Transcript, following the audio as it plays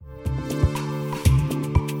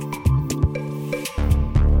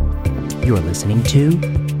You're listening to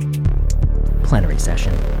Plenary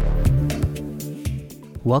Session.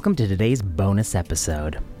 Welcome to today's bonus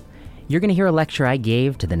episode. You're going to hear a lecture I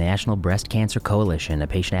gave to the National Breast Cancer Coalition, a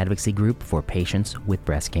patient advocacy group for patients with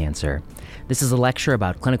breast cancer. This is a lecture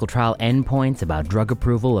about clinical trial endpoints, about drug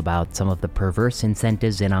approval, about some of the perverse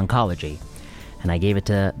incentives in oncology. And I gave it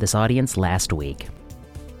to this audience last week.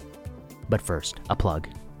 But first, a plug.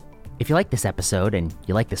 If you like this episode and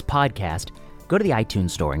you like this podcast, go to the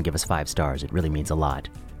iTunes store and give us 5 stars. It really means a lot.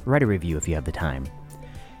 Write a review if you have the time.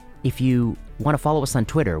 If you want to follow us on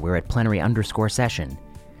Twitter, we're at plenary_session.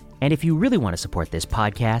 And if you really want to support this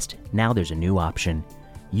podcast, now there's a new option.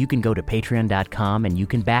 You can go to patreon.com and you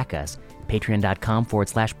can back us,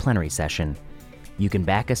 patreon.com/plenary session. You can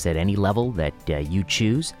back us at any level that you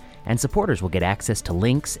choose, and supporters will get access to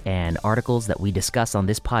links and articles that we discuss on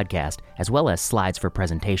this podcast, as well as slides for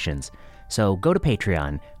presentations. So go to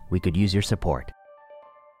Patreon. We could use your support.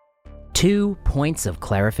 2 points of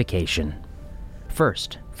clarification.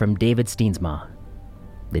 First, from David Steensma,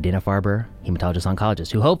 the Dana-Farber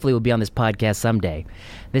hematologist-oncologist, who hopefully will be on this podcast someday.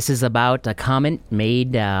 This is about a comment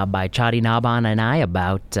made by Chadi Naban and I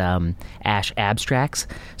about ASH abstracts.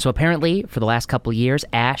 So apparently, for the last couple of years,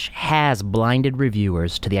 ASH has blinded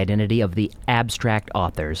reviewers to the identity of the abstract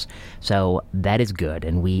authors. So that is good,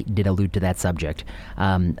 and we did allude to that subject.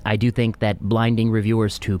 I do think that blinding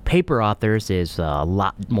reviewers to paper authors is a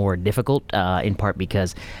lot more difficult, in part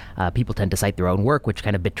because people tend to cite their own work, which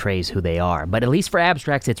kind of betrays who they are. But at least for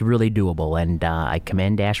abstracts, it's really doable, and I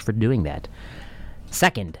commend ASH for doing that.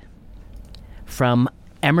 Second, from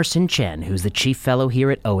Emerson Chen, who's the chief fellow here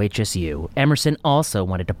at OHSU. Emerson also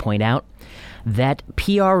wanted to point out that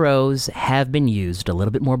PROs have been used a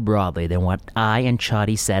little bit more broadly than what I and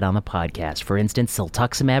Chadi said on the podcast. For instance,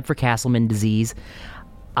 siltuximab for Castleman disease,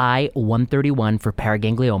 I-131 for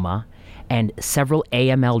paraganglioma, and several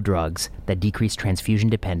AML drugs that decrease transfusion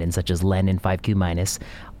dependence, such as Len and 5q-,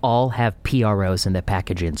 all have PROs in the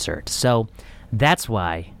package insert. So that's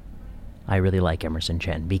why I really like Emerson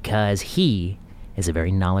Chen, because he is a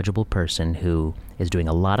very knowledgeable person who is doing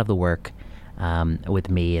a lot of the work with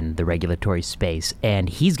me in the regulatory space. And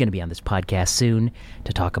he's going to be on this podcast soon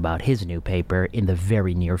to talk about his new paper in the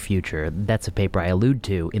very near future. That's a paper I allude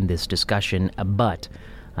to in this discussion, but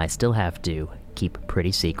I still have to keep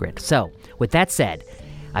pretty secret. So, with that said,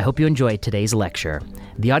 I hope you enjoyed today's lecture.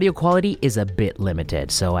 The audio quality is a bit limited,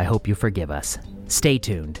 so I hope you forgive us. Stay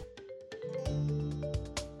tuned.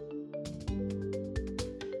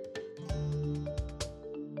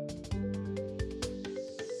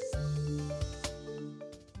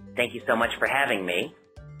 Thank you so much for having me.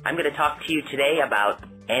 I'm going to talk to you today about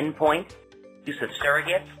endpoints, use of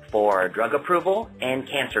surrogates for drug approval, and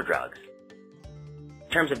cancer drugs.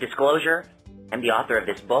 In terms of disclosure, I'm the author of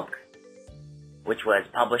this book, which was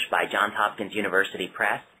published by Johns Hopkins University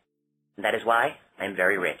Press, and that is why I'm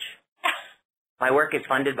very rich. My work is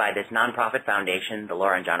funded by this nonprofit foundation, the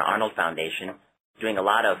Laura and John Arnold Foundation, doing a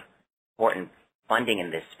lot of important funding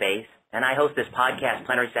in this space, and I host this podcast,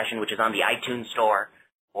 Plenary Session, which is on the iTunes Store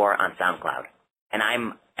or on SoundCloud, and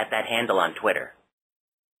I'm at that handle on Twitter.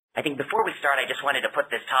 I think before we start, I just wanted to put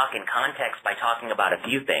this talk in context by talking about a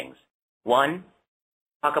few things. One,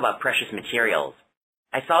 talk about precious materials.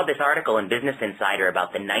 I saw this article in Business Insider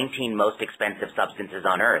about the 19 most expensive substances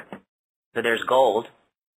on Earth. So there's gold,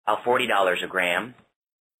 about $40 a gram.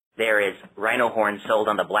 There is rhino horn sold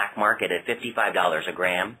on the black market at $55 a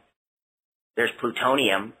gram. There's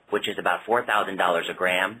plutonium, which is about $4,000 a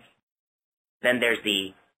gram. Then there's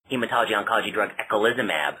the hematology-oncology drug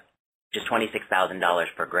eculizumab, which is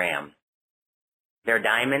 $26,000 per gram. There are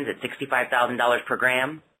diamonds at $65,000 per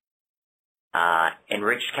gram.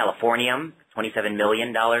 Enriched californium, $27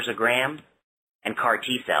 million a gram, and CAR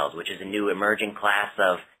T cells, which is a new emerging class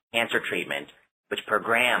of cancer treatment, which per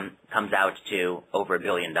gram comes out to over $1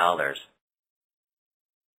 billion. But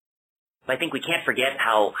I think we can't forget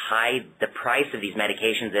how high the price of these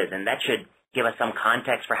medications is, and that should give us some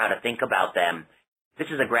context for how to think about them. This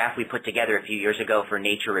is a graph we put together a few years ago for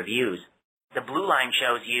Nature Reviews. The blue line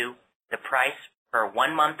shows you the price per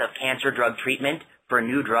 1 month of cancer drug treatment for a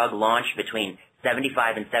new drug launched between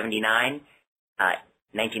 75 and 79,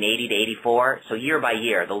 1980 to 84. So year by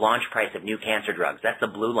year, the launch price of new cancer drugs. That's the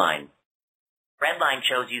blue line. Red line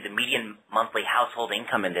shows you the median monthly household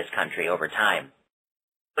income in this country over time.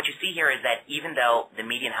 What you see here is that even though the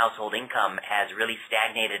median household income has really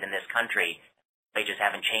stagnated in this country, wages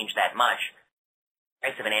haven't changed that much, the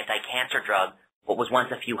price of an anti-cancer drug, what was once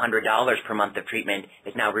a few $100s per month of treatment,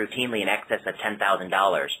 is now routinely in excess of $10,000.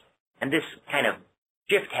 And this kind of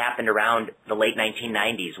shift happened around the late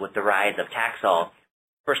 1990s with the rise of Taxol,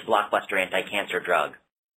 first blockbuster anti-cancer drug.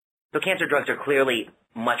 So cancer drugs are clearly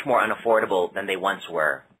much more unaffordable than they once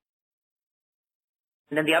were.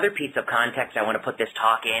 And then the other piece of context I want to put this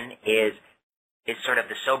talk in is sort of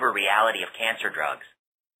the sober reality of cancer drugs.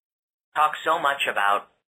 Talk so much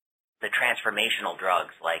about the transformational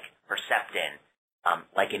drugs like Herceptin,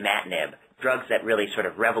 like imatinib, drugs that really sort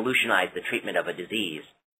of revolutionize the treatment of a disease.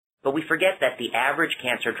 But we forget that the average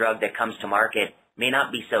cancer drug that comes to market may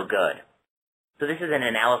not be so good. So this is an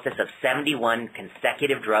analysis of 71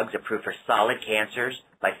 consecutive drugs approved for solid cancers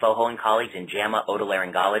by Foho and colleagues in JAMA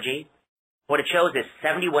Otolaryngology. What it shows is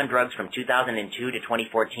 71 drugs from 2002 to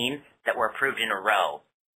 2014 that were approved in a row.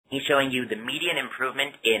 He's showing you the median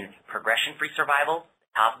improvement in progression-free survival,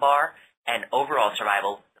 the top bar, and overall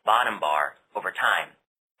survival, the bottom bar, over time.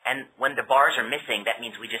 And when the bars are missing, that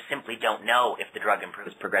means we just simply don't know if the drug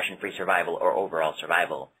improves progression-free survival or overall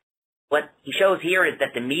survival. What he shows here is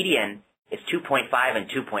that the median is 2.5 and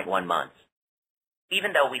 2.1 months.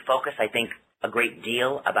 Even though we focus, I think, a great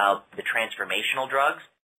deal about the transformational drugs,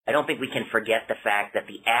 I don't think we can forget the fact that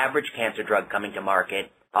the average cancer drug coming to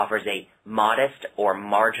market offers a modest or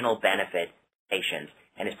marginal benefit to patients,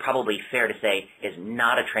 and is probably fair to say is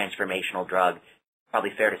not a transformational drug,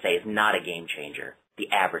 probably fair to say is not a game changer. The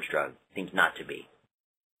average drug seems not to be.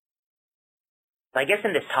 So I guess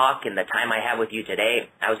in this talk, in the time I have with you today,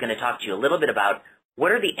 I was going to talk to you a little bit about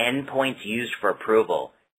what are the endpoints used for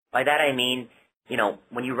approval. By that I mean,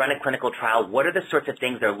 when you run a clinical trial, what are the sorts of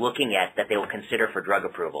things they're looking at that they will consider for drug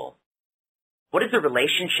approval? What is the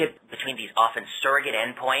relationship between these often surrogate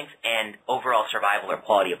endpoints and overall survival or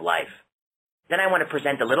quality of life? Then I want to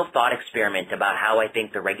present a little thought experiment about how I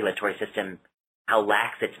think the regulatory system, how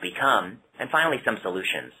lax it's become, and finally some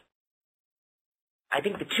solutions. I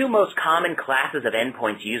think the two most common classes of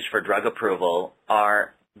endpoints used for drug approval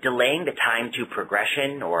are delaying the time to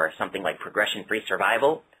progression, or something like progression-free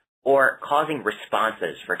survival, or causing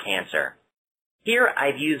responses for cancer. Here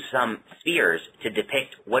I've used some spheres to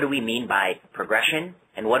depict what do we mean by progression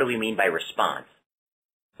and what do we mean by response.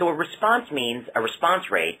 So a response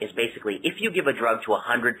rate is basically if you give a drug to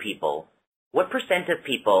 100 people, what percent of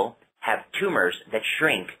people have tumors that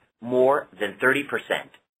shrink more than 30%?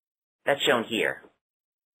 That's shown here.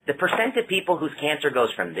 The percent of people whose cancer goes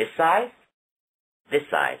from this size, this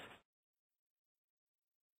size.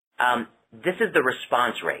 This is the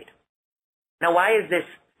response rate. Now, why is this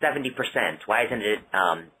 70%? Why isn't it,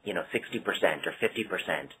 60% or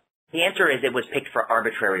 50%? The answer is it was picked for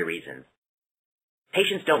arbitrary reasons.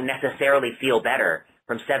 Patients don't necessarily feel better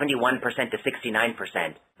from 71% to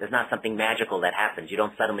 69%. There's not something magical that happens. You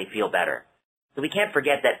don't suddenly feel better. So we can't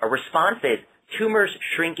forget that a response is tumors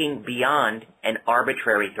shrinking beyond an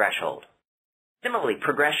arbitrary threshold. Similarly,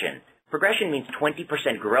 progression. Progression means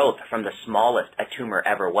 20% growth from the smallest a tumor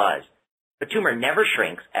ever was. The tumor never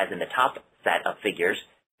shrinks, as in the top set of figures.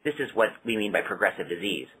 This is what we mean by progressive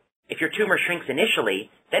disease. If your tumor shrinks initially,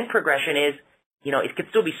 then progression is, it could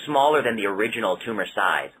still be smaller than the original tumor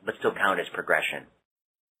size, but still count as progression.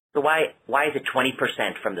 So why is it 20%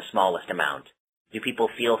 from the smallest amount? Do people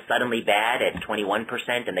feel suddenly bad at 21%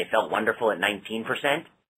 and they felt wonderful at 19%?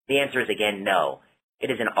 The answer is again no. It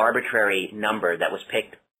is an arbitrary number that was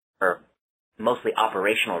picked for mostly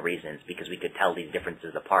operational reasons because we could tell these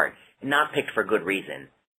differences apart, not picked for good reason.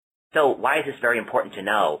 So why is this very important to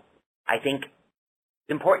know? I think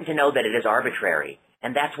it's important to know that it is arbitrary,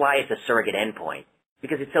 and that's why it's a surrogate endpoint,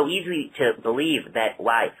 because it's so easy to believe that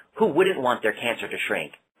who wouldn't want their cancer to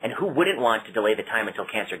shrink, and who wouldn't want to delay the time until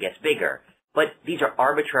cancer gets bigger? But these are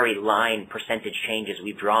arbitrary line percentage changes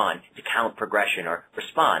we've drawn to count progression or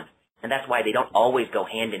response, and that's why they don't always go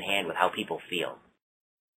hand in hand with how people feel.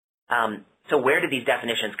 So where did these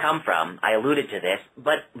definitions come from? I alluded to this,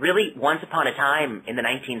 but really once upon a time in the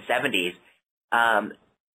 1970s,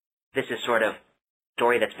 this is sort of a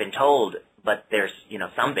story that's been told, but there's,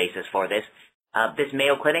 some basis for this. This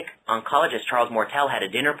Mayo Clinic oncologist, Charles Mortel, had a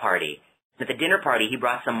dinner party. At the dinner party, he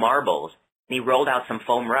brought some marbles, and he rolled out some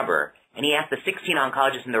foam rubber, and he asked the 16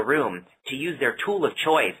 oncologists in the room to use their tool of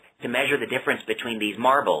choice to measure the difference between these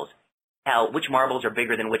marbles, tell which marbles are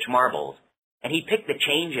bigger than which marbles. And he picked the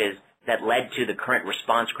changes that led to the current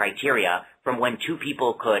response criteria from when two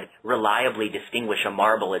people could reliably distinguish a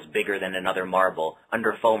marble as bigger than another marble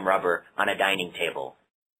under foam rubber on a dining table.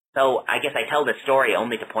 So I guess I tell this story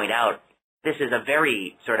only to point out this is a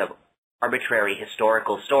very sort of arbitrary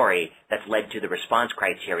historical story that's led to the response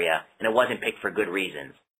criteria, and it wasn't picked for good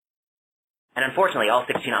reasons. And unfortunately, all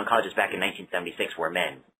 16 oncologists back in 1976 were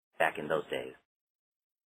men back in those days.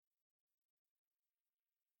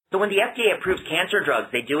 So when the FDA approves cancer drugs,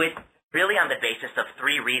 they do it really on the basis of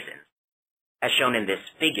three reasons, as shown in this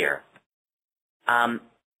figure.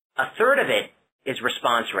 A third of it is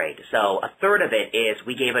response rate. So a third of it is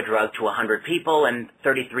we gave a drug to 100 people and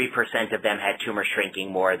 33% of them had tumor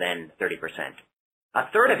shrinking more than 30%. A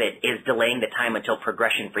third of it is delaying the time until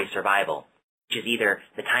progression-free survival, which is either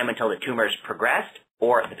the time until the tumors progressed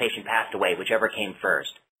or the patient passed away, whichever came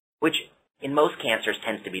first, which in most cancers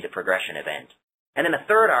tends to be the progression event. And then a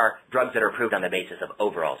third are drugs that are approved on the basis of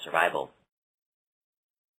overall survival.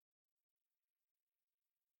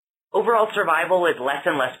 Overall survival is less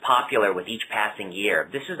and less popular with each passing year.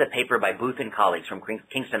 This is a paper by Booth and colleagues from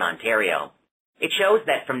Kingston, Ontario. It shows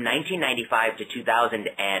that from 1995 to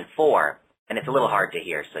 2004, and it's a little hard to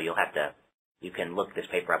hear, so you can look this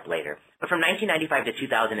paper up later. But from 1995 to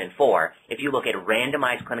 2004, if you look at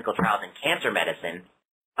randomized clinical trials in cancer medicine,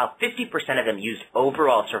 about 50% of them used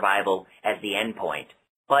overall survival as the endpoint.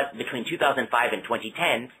 But between 2005 and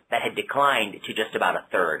 2010, that had declined to just about a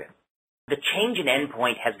third. The change in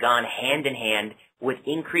endpoint has gone hand in hand with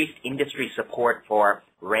increased industry support for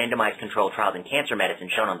randomized controlled trials in cancer medicine,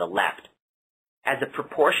 shown on the left. As the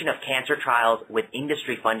proportion of cancer trials with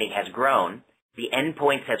industry funding has grown, the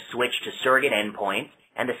endpoints have switched to surrogate endpoints,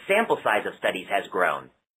 and the sample size of studies has grown.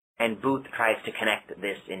 And Booth tries to connect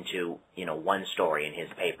this into, one story in his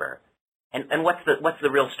paper. And what's the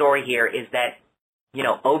real story here is that,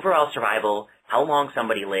 overall survival, how long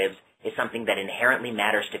somebody lives, is something that inherently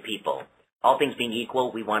matters to people. All things being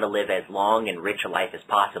equal, we want to live as long and rich a life as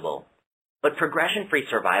possible. But progression-free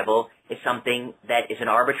survival is something that is an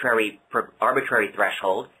arbitrary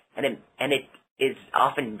threshold, and it is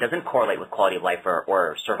often doesn't correlate with quality of life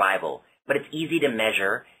or survival. But it's easy to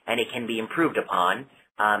measure, and it can be improved upon,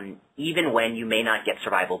 even when you may not get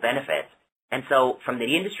survival benefits. And so, from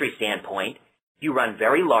the industry standpoint, if you run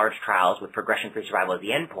very large trials with progression-free survival as the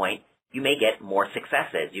endpoint, you may get more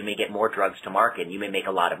successes, you may get more drugs to market, and you may make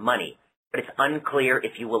a lot of money. But it's unclear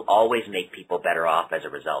if you will always make people better off as a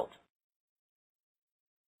result.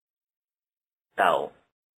 So,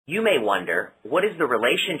 you may wonder, what is the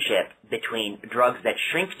relationship between drugs that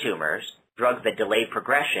shrink tumors, drugs that delay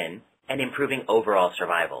progression, and improving overall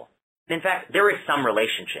survival? In fact, there is some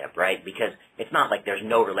relationship, right? Because it's not like there's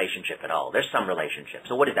no relationship at all. There's some relationship.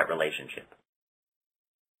 So what is that relationship?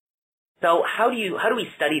 So how do we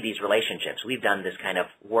study these relationships? We've done this kind of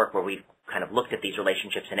work where we've kind of looked at these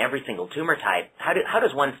relationships in every single tumor type. How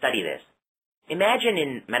does one study this? Imagine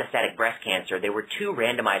in metastatic breast cancer, there were 2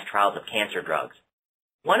 randomized trials of cancer drugs.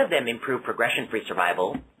 One of them improved progression-free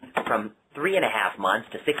survival from 3.5 months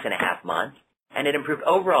to 6.5 months, and it improved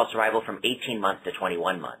overall survival from 18 months to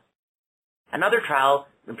 21 months. Another trial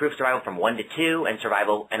improved survival from 1 to 2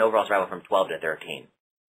 and overall survival from 12 to 13.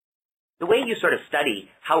 The way you sort of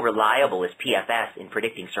study how reliable is PFS in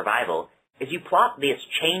predicting survival is you plot this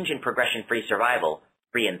change in progression-free survival,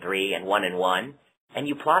 3 and 3 and 1 and 1, and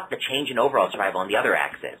you plot the change in overall survival on the other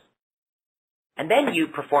axis. And then you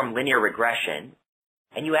perform linear regression,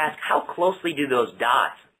 and you ask how closely do those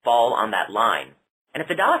dots fall on that line. And if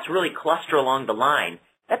the dots really cluster along the line,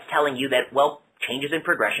 that's telling you that, well, changes in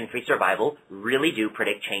progression-free survival really do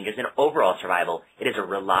predict changes in overall survival. It is a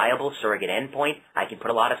reliable surrogate endpoint. I can put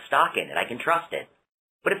a lot of stock in it. I can trust it.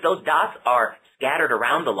 But if those dots are scattered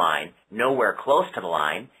around the line, nowhere close to the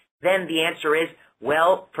line, then the answer is,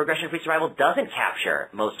 well, progression-free survival doesn't capture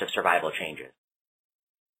most of survival changes.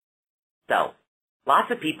 So,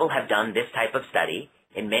 lots of people have done this type of study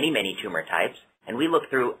in many, many tumor types, and we looked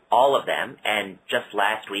through all of them, and just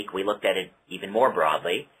last week we looked at it even more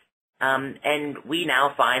broadly. And we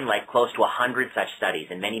now find like close to 100 such studies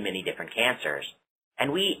in many, many different cancers.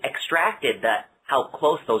 And we extracted how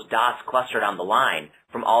close those dots clustered on the line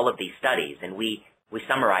from all of these studies, and we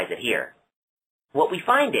summarize it here. What we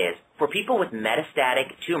find is, for people with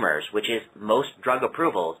metastatic tumors, which is most drug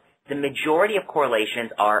approvals, the majority of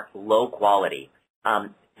correlations are low quality.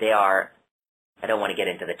 I don't want to get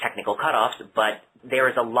into the technical cutoffs, but there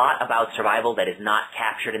is a lot about survival that is not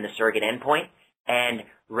captured in the surrogate endpoint, and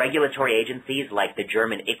regulatory agencies like the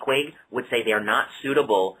German IQWiG would say they are not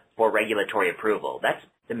suitable for regulatory approval. That's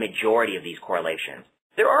the majority of these correlations.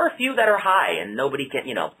 There are a few that are high, and nobody can,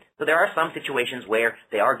 so there are some situations where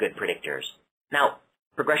they are good predictors. Now,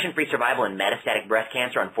 progression-free survival in metastatic breast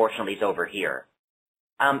cancer, unfortunately, is over here.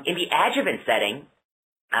 In the adjuvant setting,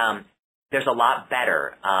 there's a lot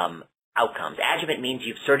better outcomes. Adjuvant means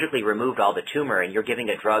you've surgically removed all the tumor and you're giving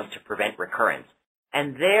a drug to prevent recurrence.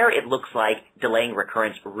 And there it looks like delaying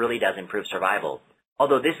recurrence really does improve survival.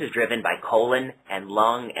 Although this is driven by colon and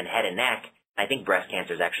lung and head and neck, I think breast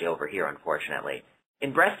cancer is actually over here, unfortunately.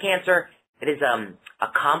 In breast cancer, it is a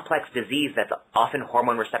complex disease that's often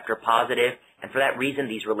hormone receptor positive, and for that reason,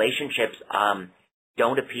 these relationships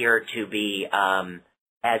don't appear to be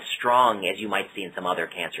as strong as you might see in some other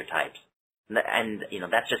cancer types. And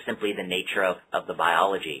that's just simply the nature of the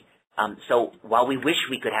biology. So while we wish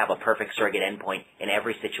we could have a perfect surrogate endpoint in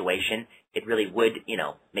every situation, it really would,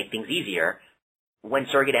 make things easier. When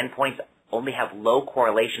surrogate endpoints only have low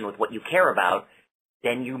correlation with what you care about,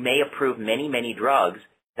 then you may approve many, many drugs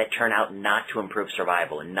that turn out not to improve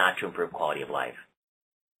survival and not to improve quality of life.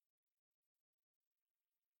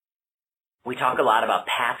 We talk a lot about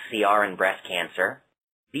path-CR in breast cancer.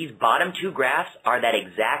 These bottom two graphs are that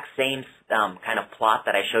exact same kind of plot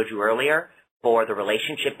that I showed you earlier for the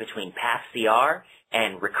relationship between path-CR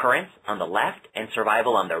and recurrence on the left and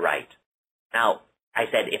survival on the right. Now, I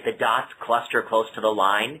said if the dots cluster close to the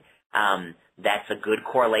line, that's a good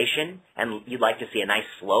correlation, and you'd like to see a nice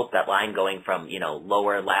slope, that line going from,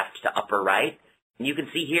 lower left to upper right. And you can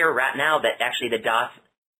see here right now that actually the dots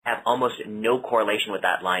have almost no correlation with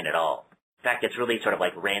that line at all. In fact, it's really sort of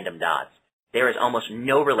like random dots. There is almost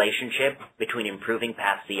no relationship between improving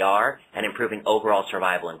path-CR and improving overall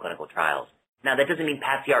survival in clinical trials. Now, that doesn't mean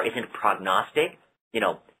path-CR isn't prognostic.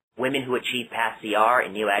 Women who achieve path-CR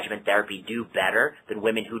in neoadjuvant therapy do better than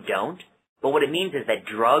women who don't. But what it means is that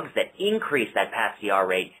drugs that increase that path-CR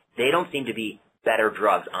rate, they don't seem to be better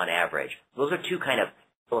drugs on average. Those are two kind of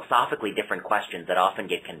philosophically different questions that often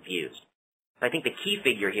get confused. So I think the key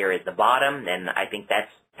figure here is the bottom, and I think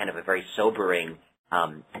that's kind of a very sobering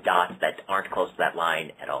dots that aren't close to that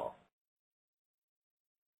line at all.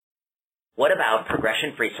 What about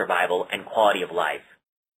progression-free survival and quality of life?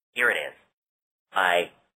 Here it is. I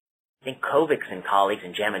think Kovics and colleagues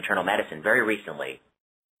in JAMA Internal Medicine very recently.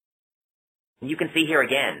 And you can see here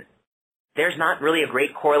again, there's not really a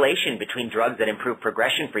great correlation between drugs that improve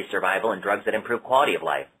progression-free survival and drugs that improve quality of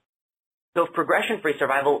life. So if progression-free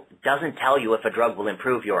survival doesn't tell you if a drug will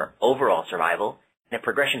improve your overall survival, and if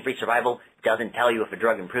progression-free survival doesn't tell you if a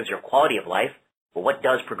drug improves your quality of life, well, what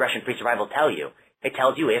does progression-free survival tell you? It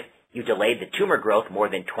tells you if you delayed the tumor growth more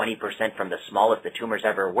than 20% from the smallest the tumors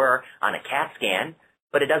ever were on a CAT scan,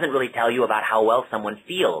 but it doesn't really tell you about how well someone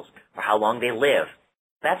feels or how long they live.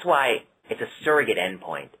 That's why it's a surrogate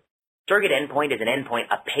endpoint. Surrogate endpoint is an endpoint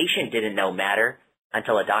a patient didn't know mattered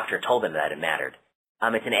until a doctor told them that it mattered.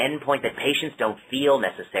 It's an endpoint that patients don't feel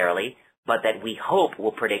necessarily, but that we hope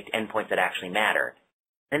will predict endpoints that actually matter.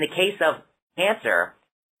 In the case of cancer,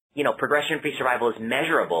 progression-free survival is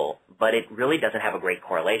measurable, but it really doesn't have a great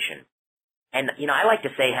correlation. And, I like to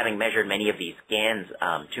say, having measured many of these scans,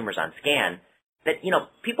 tumors on scan, that,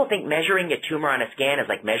 people think measuring a tumor on a scan is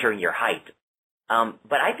like measuring your height.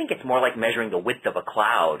 But I think it's more like measuring the width of a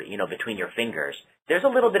cloud, between your fingers. There's a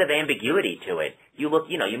little bit of ambiguity to it. You look,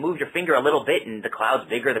 you move your finger a little bit and the cloud's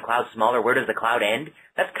bigger, the cloud's smaller. Where does the cloud end?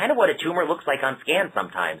 That's kind of what a tumor looks like on scan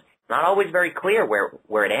sometimes. It's not always very clear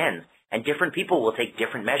where it ends. And different people will take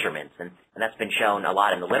different measurements, and that's been shown a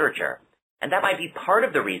lot in the literature. And that might be part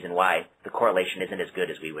of the reason why the correlation isn't as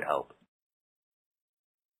good as we would hope.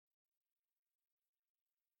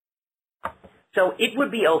 So it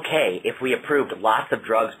would be okay if we approved lots of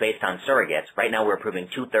drugs based on surrogates. Right now we're approving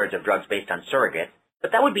 2/3 of drugs based on surrogates.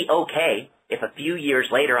 But that would be okay if a few years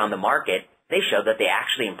later on the market, they show that they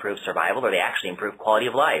actually improve survival or they actually improve quality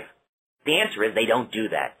of life. The answer is they don't do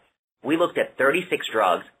that. We looked at 36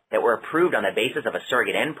 drugs that were approved on the basis of a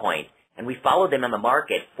surrogate endpoint, and we followed them on the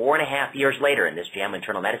market 4.5 years later in this JAMA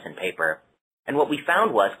Internal Medicine paper. And what we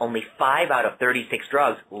found was only 5 out of 36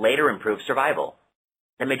 drugs later improved survival.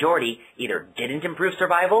 The majority either didn't improve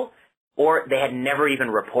survival, or they had never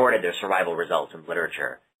even reported their survival results in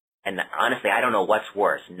literature. And honestly, I don't know what's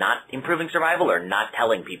worse, not improving survival or not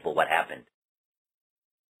telling people what happened.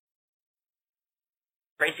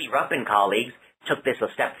 Tracy Rupp and colleagues took this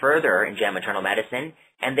a step further in JAMA Internal Medicine,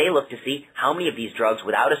 and they looked to see how many of these drugs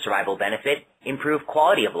without a survival benefit improve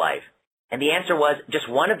quality of life. And the answer was just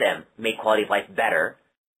one of them made quality of life better.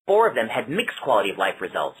 4 of them had mixed quality of life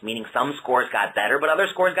results, meaning some scores got better, but other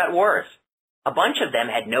scores got worse. A bunch of them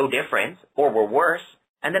had no difference or were worse,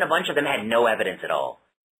 and then a bunch of them had no evidence at all.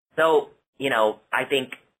 So, I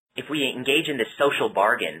think if we engage in this social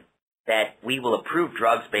bargain that we will approve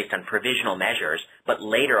drugs based on provisional measures, but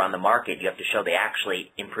later on the market you have to show they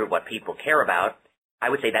actually improve what people care about, I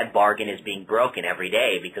would say that bargain is being broken every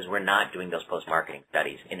day because we're not doing those post-marketing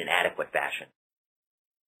studies in an adequate fashion.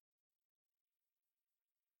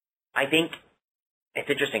 I think it's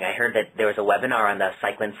interesting. I heard that there was a webinar on the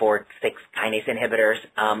cyclin 4/6 kinase inhibitors,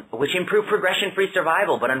 which improve progression-free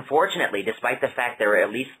survival. But unfortunately, despite the fact there are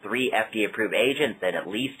at least 3 FDA-approved agents and at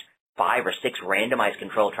least 5 or 6 randomized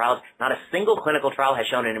controlled trials, not a single clinical trial has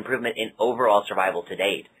shown an improvement in overall survival to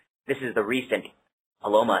date. This is the recent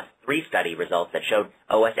Paloma 3 study results that showed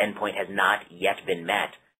OS endpoint has not yet been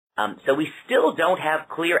met. So we still don't have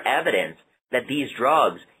clear evidence that these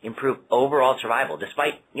drugs improve overall survival,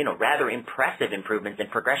 despite, rather impressive improvements in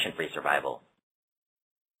progression-free survival.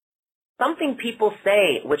 Something people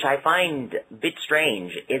say, which I find a bit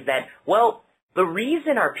strange, is that, well, the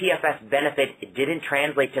reason our PFS benefit didn't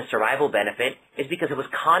translate to survival benefit is because it was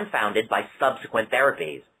confounded by subsequent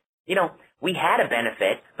therapies. We had a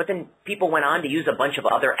benefit, but then people went on to use a bunch of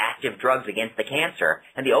other active drugs against the cancer,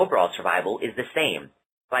 and the overall survival is the same.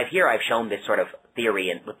 So here I've shown this sort of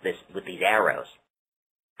theory with these arrows.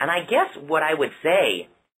 And I guess what I would say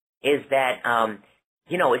is that,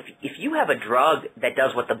 if you have a drug that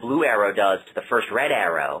does what the blue arrow does to the first red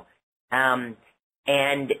arrow, and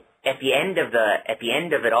at the end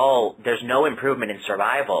of it all, there's no improvement in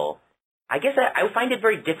survival, I guess I find it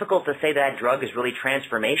very difficult to say that drug is really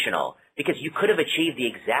transformational, because you could have achieved the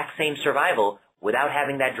exact same survival without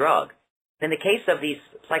having that drug. In the case of these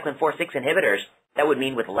cyclin 4/6 inhibitors, that would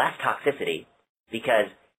mean with less toxicity, because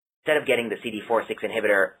instead of getting the CD4/6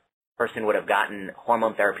 inhibitor, person would have gotten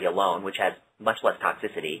hormone therapy alone, which has much less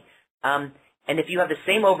toxicity. And if you have the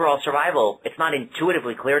same overall survival, it's not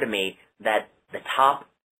intuitively clear to me that the top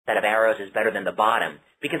set of arrows is better than the bottom.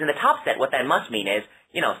 Because in the top set, what that must mean is,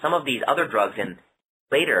 some of these other drugs in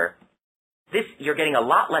later, you're getting a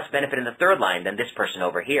lot less benefit in the third line than this person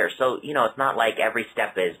over here. So, it's not like every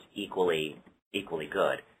step is equally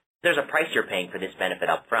good. There's a price you're paying for this benefit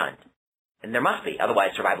up front. And there must be,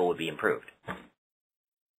 otherwise survival would be improved.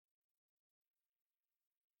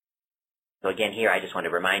 So again, here I just want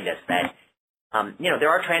to remind us that, there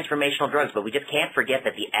are transformational drugs, but we just can't forget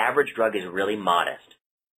that the average drug is really modest.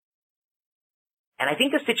 And I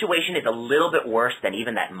think the situation is a little bit worse than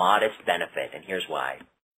even that modest benefit, and here's why.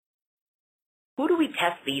 Who do we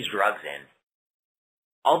test these drugs in?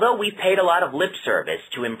 Although we've paid a lot of lip service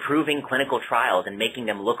to improving clinical trials and making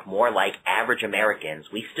them look more like average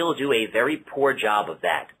Americans, we still do a very poor job of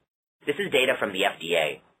that. This is data from the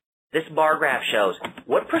FDA. This bar graph shows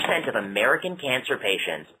what percent of American cancer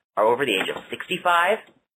patients are over the age of 65,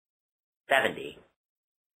 70,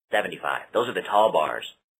 75. Those are the tall bars.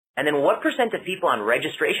 And then what percent of people on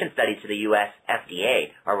registration studies to the U.S.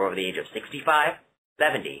 FDA are over the age of 65,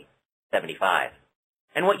 70, 75.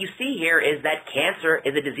 And what you see here is that cancer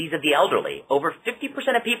is a disease of the elderly. Over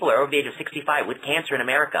 50% of people are over the age of 65 with cancer in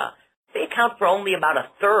America. They account for only about a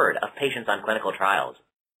third of patients on clinical trials.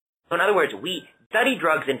 So in other words, we study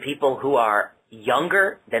drugs in people who are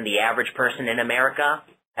younger than the average person in America,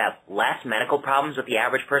 have less medical problems with the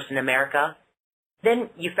average person in America. Then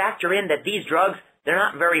you factor in that these drugs, they're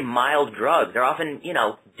not very mild drugs. They're often,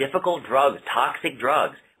 difficult drugs, toxic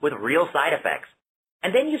drugs with real side effects.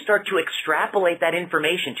 And then you start to extrapolate that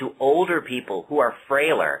information to older people who are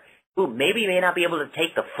frailer, who maybe may not be able to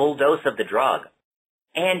take the full dose of the drug.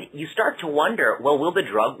 And you start to wonder, well, will the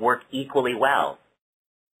drug work equally well?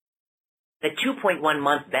 The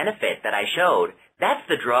 2.1-month benefit that I showed, that's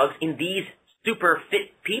the drugs in these super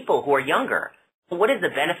fit people who are younger. So what is the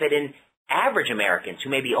benefit in average Americans who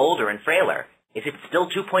may be older and frailer? Is it still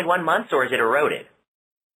 2.1 months or is it eroded?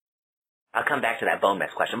 I'll come back to that bone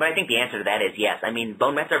mets question, but I think the answer to that is yes. I mean,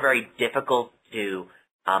 bone mets are very difficult to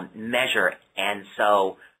measure, and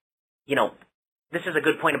so, this is a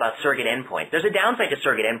good point about surrogate endpoints. There's a downside to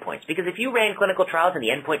surrogate endpoints, because if you ran clinical trials and the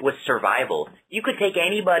endpoint was survival, you could take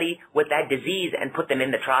anybody with that disease and put them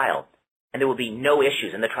in the trial, and there will be no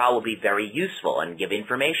issues, and the trial will be very useful and give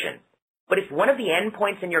information. But if one of the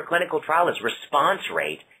endpoints in your clinical trial is response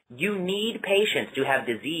rate, you need patients to have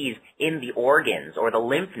disease in the organs or the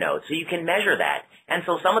lymph nodes so you can measure that. And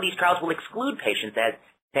so some of these trials will exclude patients, as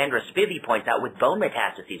Sandra Spivey points out, with bone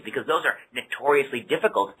metastases, because those are notoriously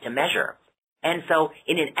difficult to measure. And so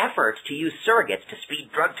in an effort to use surrogates to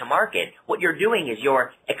speed drug to market, what you're doing is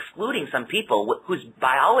you're excluding some people whose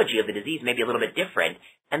biology of the disease may be a little bit different,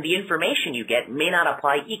 and the information you get may not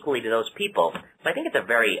apply equally to those people. So I think it's a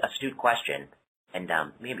very astute question, and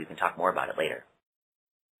maybe we can talk more about it later.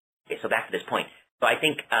 Okay, so back to this point. So I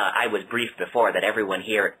think I was briefed before that everyone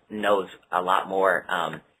here knows a lot more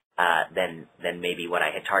than maybe what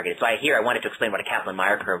I had targeted. So I wanted to explain what a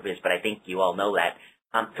Kaplan-Meier curve is, but I think you all know that.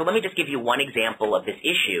 So let me just give you one example of this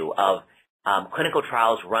issue of clinical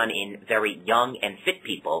trials run in very young and fit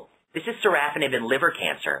people. This is sorafenib in liver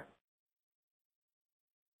cancer.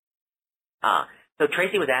 So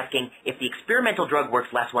Tracy was asking, if the experimental drug works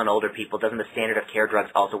less well in older people, doesn't the standard of care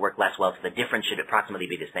drugs also work less well, so the difference should approximately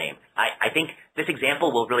be the same? I think this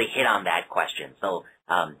example will really hit on that question. So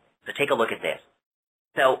take a look at this.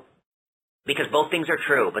 So, because both things are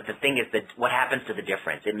true, but the thing is that what happens to the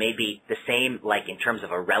difference? It may be the same, like in terms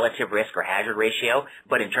of a relative risk or hazard ratio,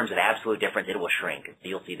 but in terms of absolute difference, it will shrink.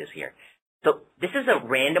 You'll see this here. So this is a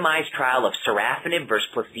randomized trial of sorafenib versus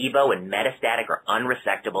placebo in metastatic or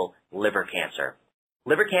unresectable liver cancer.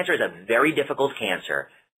 Liver cancer is a very difficult cancer.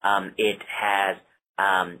 It has,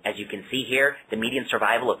 as you can see here, the median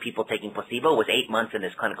survival of people taking placebo was 8 months in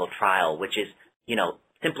this clinical trial, which is,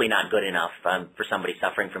 simply not good enough for somebody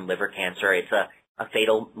suffering from liver cancer. It's a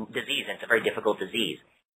fatal disease, and it's a very difficult disease.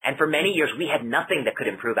 And for many years, we had nothing that could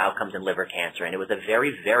improve outcomes in liver cancer, and it was a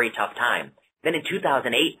very, very tough time. Then in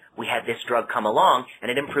 2008, we had this drug come along,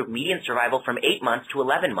 and it improved median survival from 8 months to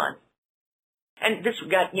 11 months. And this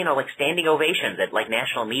got, like standing ovations at like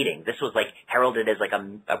national meetings. This was like heralded as like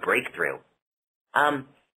a breakthrough.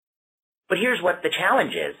 But here's what the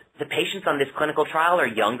challenge is. The patients on this clinical trial are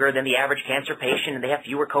younger than the average cancer patient, and they have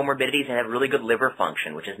fewer comorbidities and have really good liver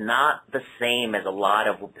function, which is not the same as a lot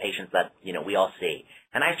of patients that, we all see.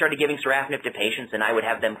 And I started giving sorafenib to patients, and I would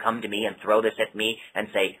have them come to me and throw this at me and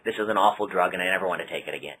say, this is an awful drug, and I never want to take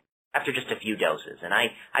it again, after just a few doses. And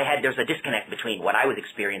there's a disconnect between what I was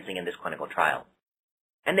experiencing in this clinical trial.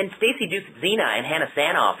 And then Stacy Duke-Zena and Hannah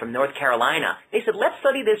Sanoff from North Carolina, they said, let's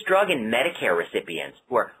study this drug in Medicare recipients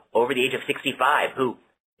who are over the age of 65, who,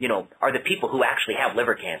 are the people who actually have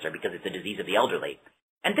liver cancer because it's a disease of the elderly.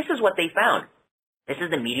 And this is what they found. This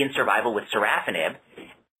is the median survival with sorafenib,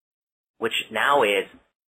 which now is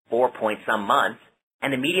 4-point-some months,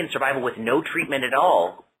 and the median survival with no treatment at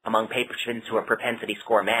all among patients who are propensity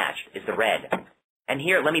score matched is the red. And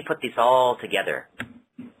here, let me put this all together.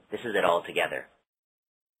 This is it all together.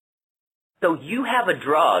 So you have a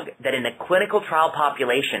drug that in a clinical trial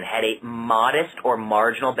population had a modest or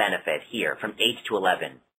marginal benefit here from 8 to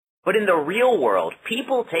 11. But in the real world,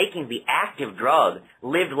 people taking the active drug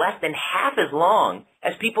lived less than half as long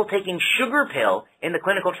as people taking sugar pill in the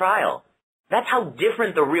clinical trial. That's how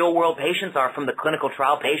different the real world patients are from the clinical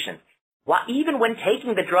trial patients. Even when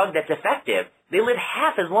taking the drug that's effective, they live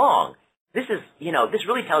half as long. This is, this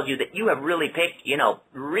really tells you that you have really picked,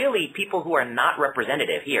 really people who are not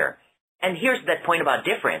representative here. And here's that point about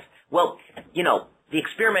difference. Well, the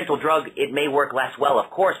experimental drug, it may work less well,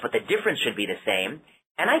 of course, but the difference should be the same.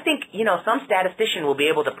 And I think, some statistician will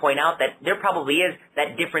be able to point out that there probably is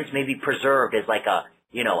that difference may be preserved as like a,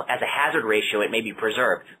 as a hazard ratio, it may be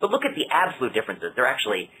preserved. But look at the absolute differences. They're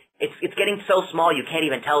actually, it's getting so small you can't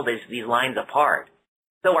even tell these lines apart.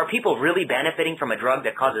 So are people really benefiting from a drug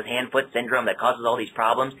that causes hand-foot syndrome, that causes all these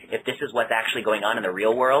problems, if this is what's actually going on in the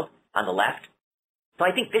real world on the left? So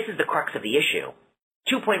I think this is the crux of the issue.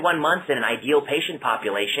 2.1 months in an ideal patient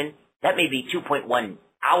population, that may be 2.1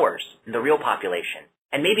 hours in the real population.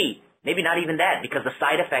 And maybe not even that, because the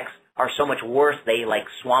side effects are so much worse, they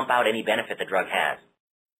swamp out any benefit the drug has.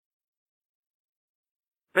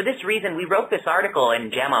 For this reason, we wrote this article in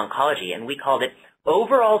JAMA Oncology, and we called it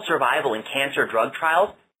Overall Survival in Cancer Drug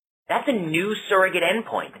Trials. That's a new surrogate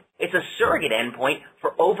endpoint. It's a surrogate endpoint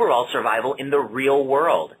for overall survival in the real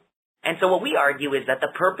world. And so what we argue is that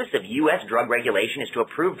the purpose of U.S. drug regulation is to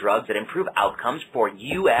approve drugs that improve outcomes for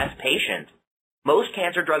U.S. patients. Most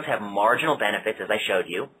cancer drugs have marginal benefits, as I showed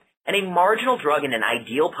you, and a marginal drug in an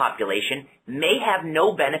ideal population may have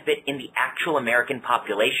no benefit in the actual American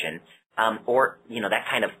population, or, that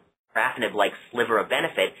kind of sorafenib-like sliver of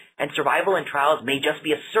benefit, and survival in trials may just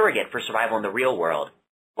be a surrogate for survival in the real world.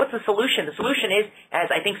 What's the solution? The solution is, as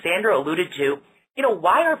I think Sandra alluded to,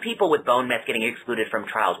 why are people with bone mets getting excluded from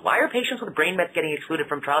trials? Why are patients with brain mets getting excluded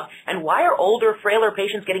from trials? And why are older, frailer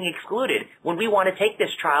patients getting excluded when we want to take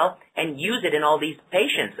this trial and use it in all these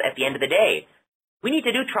patients at the end of the day? We need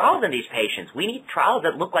to do trials in these patients. We need trials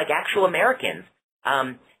that look like actual Americans.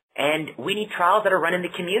 And we need trials that are run in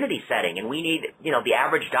the community setting. And we need, the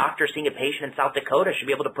average doctor seeing a patient in South Dakota should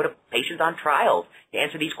be able to put a patient on trials to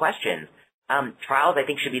answer these questions. Trials, I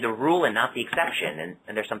think, should be the rule and not the exception,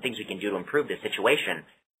 and there's some things we can do to improve this situation.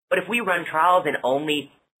 But if we run trials in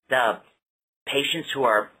only the patients who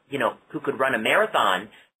are, who could run a marathon,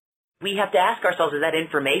 we have to ask ourselves if that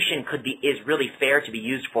information is really fair to be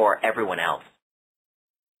used for everyone else.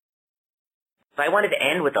 So I wanted to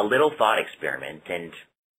end with a little thought experiment, and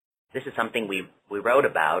this is something we wrote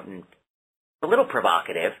about, and it's a little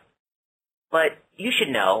provocative, but you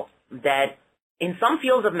should know that in some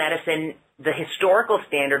fields of medicine, the historical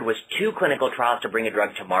standard was 2 clinical trials to bring a drug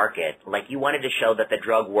to market. Like you wanted to show that the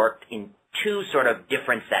drug worked in 2 sort of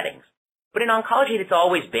different settings. But in oncology, it's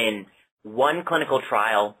always been 1 clinical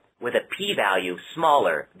trial with a p-value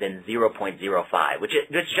smaller than 0.05, which is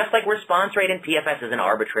just like response rate and PFS is an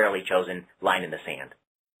arbitrarily chosen line in the sand.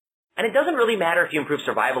 And it doesn't really matter if you improve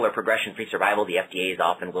survival or progression-free survival. The FDA is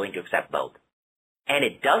often willing to accept both. And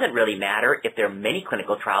it doesn't really matter if there are many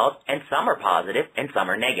clinical trials and some are positive and some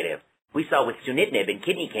are negative. We saw with sunitinib in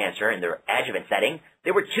kidney cancer in the adjuvant setting,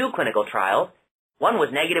 there were 2 clinical trials. One was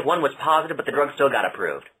negative, one was positive, but the drug still got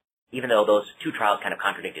approved, even though those 2 trials kind of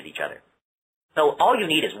contradicted each other. So all you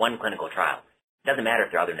need is 1 clinical trial. It doesn't matter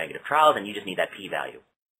if there are other negative trials, and you just need that p-value.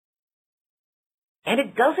 And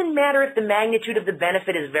it doesn't matter if the magnitude of the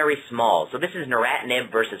benefit is very small. So this is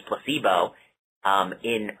neratinib versus placebo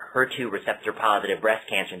in HER2 receptor-positive breast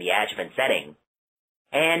cancer in the adjuvant setting.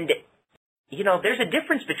 And, you know, there's a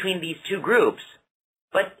difference between these 2 groups,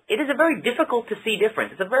 but it is a very difficult to see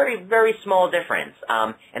difference. It's a very, very small difference.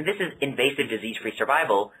 And this is invasive disease-free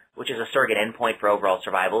survival, which is a surrogate endpoint for overall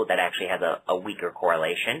survival that actually has a weaker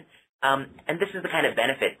correlation. And this is the kind of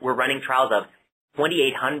benefit. We're running trials of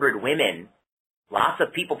 2,800 women. Lots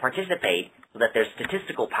of people participate so that there's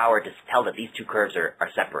statistical power to tell that these 2 curves are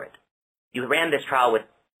separate. You ran this trial with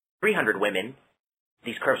 300 women.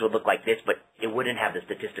 These curves would look like this, but it wouldn't have the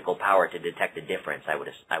statistical power to detect a difference. I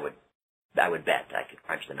would bet. I could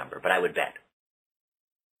crunch the number, but I would bet.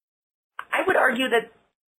 I would argue that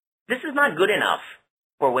this is not good enough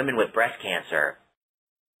for women with breast cancer.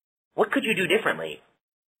 What could you do differently?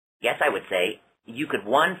 Yes, I would say you could,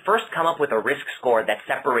 first come up with a risk score that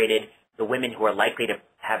separated the women who are likely to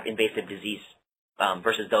have invasive disease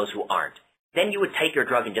versus those who aren't. Then you would take your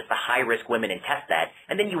drug in just the high-risk women and test that,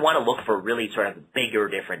 and then you want to look for really sort of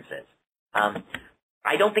bigger differences.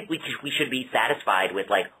 I don't think we should be satisfied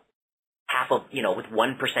with like with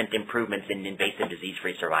 1% improvements in invasive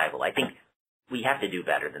disease-free survival. I think we have to do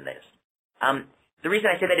better than this. The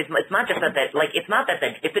reason I say that is it's not just it's not that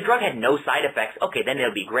if the drug had no side effects, okay, then it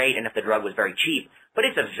would be great, and if the drug was very cheap, but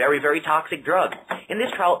it's a very, very toxic drug. In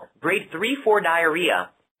this trial, grade 3-4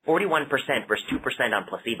 diarrhea, 41% versus 2% on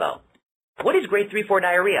placebo. What is grade 3-4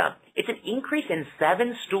 diarrhea? It's an increase in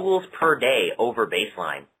 7 stools per day over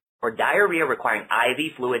baseline, or diarrhea requiring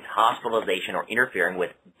IV fluids, hospitalization, or interfering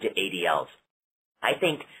with ADLs. I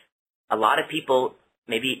think a lot of people,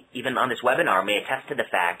 maybe even on this webinar, may attest to the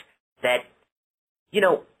fact that,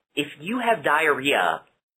 if you have diarrhea,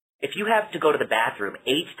 if you have to go to the bathroom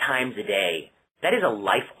 8 times a day, that is a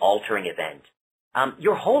life-altering event.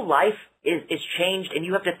 Your whole life is changed, and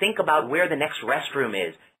you have to think about where the next restroom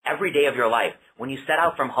is every day of your life. When you set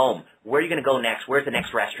out from home, where are you going to go next? Where's the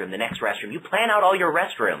next restroom? The next restroom. You plan out all your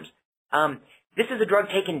restrooms. This is a drug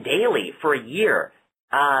taken daily for a year.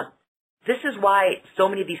 This is why so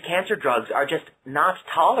many of these cancer drugs are just not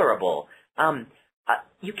tolerable.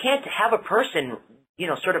 You can't have a person,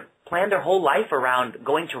 sort of plan their whole life around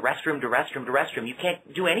going to restroom to restroom to restroom. You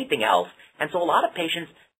can't do anything else. And so a lot of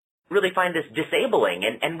patients really find this disabling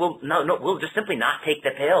and we'll just simply not take the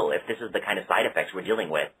pill if this is the kind of side effects we're dealing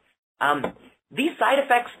with. These side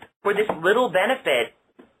effects for this little benefit,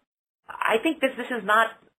 I think this is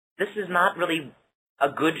not really a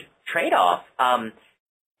good trade-off.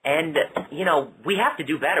 And we have to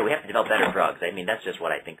do better. We have to develop better drugs. I mean, that's just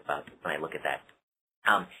what I think about when I look at that.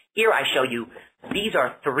 Here I show you, these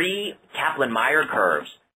are 3 Kaplan-Meier curves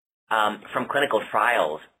from clinical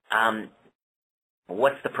trials.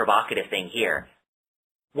 What's the provocative thing here?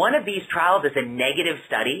 One of these trials is a negative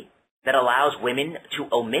study that allows women to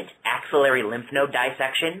omit axillary lymph node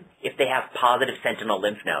dissection if they have positive sentinel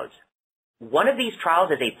lymph nodes. One of these trials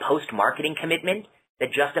is a post-marketing commitment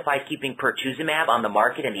that justifies keeping pertuzumab on the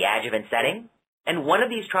market in the adjuvant setting. And one of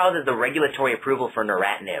these trials is the regulatory approval for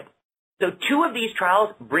neratinib. So 2 of these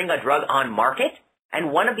trials bring a drug on market,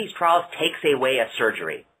 and one of these trials takes away a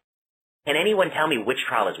surgery. Can anyone tell me which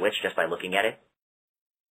trial is which just by looking at it?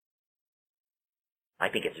 I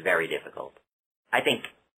think it's very difficult. I think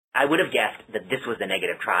I would have guessed that this was the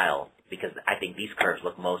negative trial because I think these curves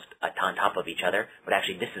look most on top of each other, but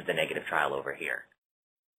actually this is the negative trial over here.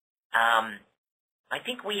 I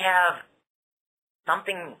think we have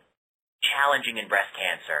something challenging in breast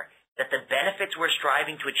cancer, that the benefits we're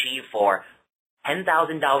striving to achieve for $10,000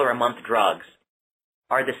 a month drugs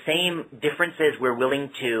are the same differences we're willing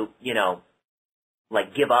to,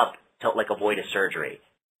 give up to, avoid a surgery.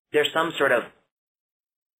 There's some sort of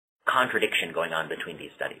contradiction going on between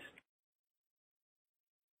these studies.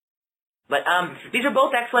 But these are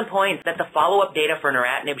both excellent points that the follow-up data for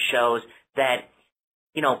neratinib shows that,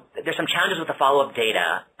 there's some challenges with the follow-up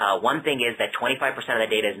data. One thing is that 25% of the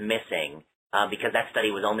data is missing because that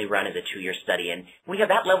study was only run as a 2-year study. And when you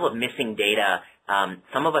have that level of missing data,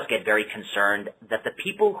 some of us get very concerned that the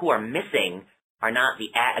people who are missing are not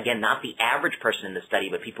not the average person in the study,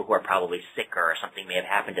 but people who are probably sicker or something may have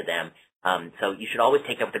happened to them. So you should always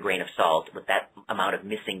take it with a grain of salt with that amount of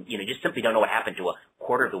missing. You just simply don't know what happened to a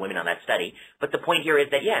quarter of the women on that study. But the point here is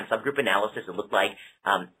that, in subgroup analysis, it looked like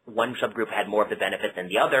one subgroup had more of the benefit than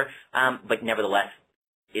the other, but nevertheless,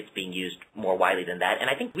 it's being used more widely than that, and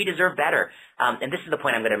I think we deserve better. And this is the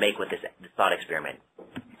point I'm going to make with this thought experiment.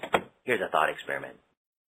 Here's a thought experiment.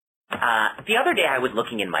 The other day I was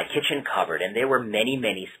looking in my kitchen cupboard, and there were many,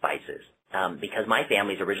 many spices, because my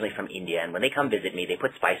family's originally from India, and when they come visit me, they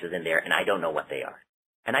put spices in there, and I don't know what they are.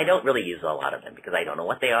 And I don't really use a lot of them because I don't know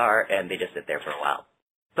what they are, and they just sit there for a while.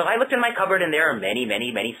 So I looked in my cupboard, and there are many,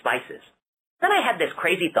 many, many spices. Then I had this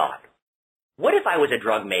crazy thought. What if I was a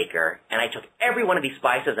drug maker, and I took every one of these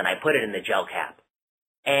spices and I put it in the gel cap,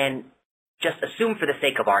 and just assume for the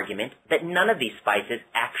sake of argument that none of these spices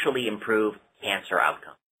actually improve cancer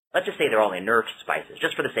outcome? Let's just say they're all inert spices,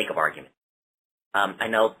 just for the sake of argument. I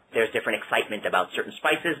know there's different excitement about certain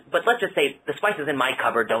spices, but let's just say the spices in my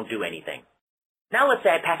cupboard don't do anything. Now let's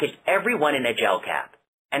say I packaged every one in a gel cap,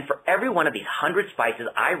 and for every one of these 100 spices,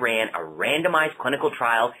 I ran a randomized clinical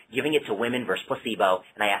trial giving it to women versus placebo,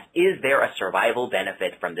 and I asked, is there a survival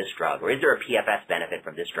benefit from this drug, or is there a PFS benefit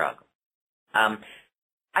from this drug?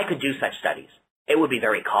 I could do such studies. It would be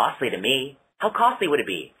very costly to me. How costly would it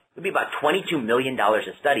be? It would be about $22 million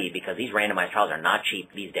a study because these randomized trials are not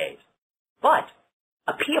cheap these days. But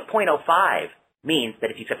a P of 0.05 means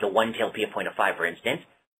that if you accept a one-tailed P of 0.05, for instance,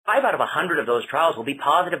 5 out of 100 of those trials will be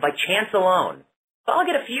positive by chance alone. So I'll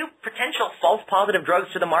get a few potential false positive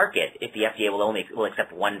drugs to the market if the FDA will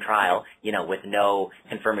accept one trial, with no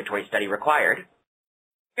confirmatory study required.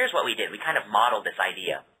 Here's what we did. We kind of modeled this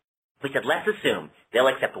idea. We said, let's assume they'll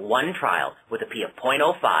accept one trial with a P of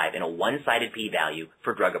 0.05 and a one-sided p-value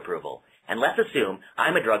for drug approval. And let's assume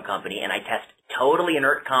I'm a drug company and I test totally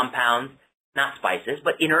inert compounds, not spices,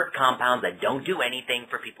 but inert compounds that don't do anything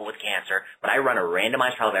for people with cancer, but I run a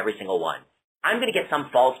randomized trial of every single one. I'm going to get some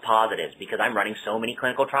false positives because I'm running so many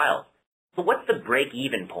clinical trials. So what's the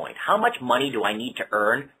break-even point? How much money do I need to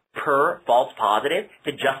earn per false positive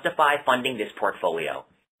to justify funding this portfolio?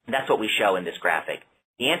 And that's what we show in this graphic.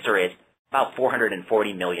 The answer is about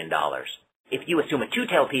 $440 million. If you assume a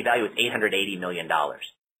two-tailed p-value, it's $880 million.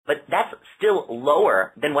 But that's still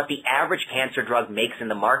lower than what the average cancer drug makes in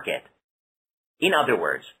the market. In other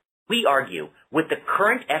words, we argue with the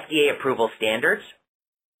current FDA approval standards,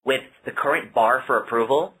 with the current bar for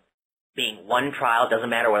approval being one trial, doesn't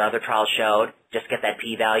matter what other trials showed, just get that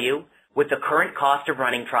p-value, with the current cost of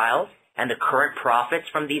running trials and the current profits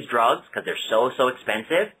from these drugs, because they're so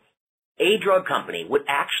expensive, a drug company would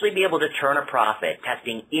actually be able to turn a profit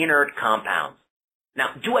testing inert compounds. Now,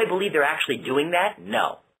 do I believe they're actually doing that?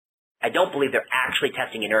 No. I don't believe they're actually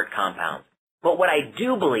testing inert compounds. But what I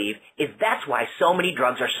do believe is that's why so many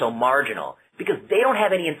drugs are so marginal, because they don't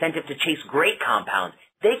have any incentive to chase great compounds.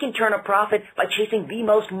 They can turn a profit by chasing the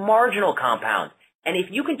most marginal compounds. And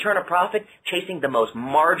if you can turn a profit chasing the most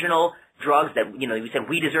marginal drugs that, we said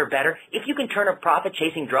we deserve better, if you can turn a profit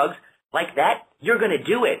chasing drugs like that, you're going to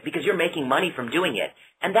do it because you're making money from doing it.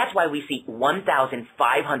 And that's why we see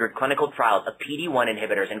 1,500 clinical trials of PD-1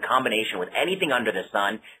 inhibitors in combination with anything under the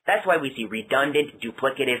sun. That's why we see redundant,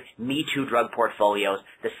 duplicative, Me-Too drug portfolios,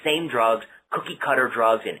 the same drugs, cookie-cutter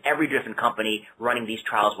drugs in every different company running these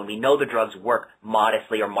trials when we know the drugs work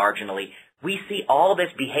modestly or marginally. We see all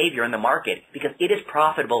this behavior in the market because it is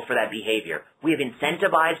profitable for that behavior. We have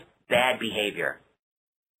incentivized bad behavior.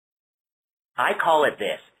 I call it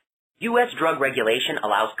this. U.S. drug regulation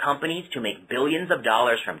allows companies to make billions of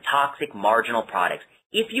dollars from toxic marginal products.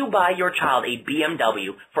 If you buy your child a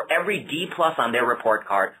BMW for every D+ on their report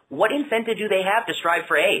card, what incentive do they have to strive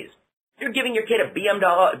for A's? You're giving your kid a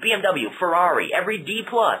BMW, Ferrari, every D+.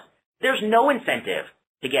 There's no incentive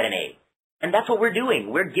to get an A. And that's what we're doing.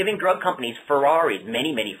 We're giving drug companies Ferraris,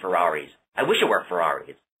 many, many Ferraris. I wish it were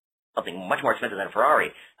Ferraris. Something much more expensive than a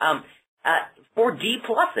Ferrari. For D+.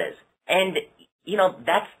 And,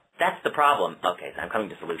 that's the problem. Okay, so I'm coming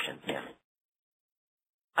to solutions. Yeah.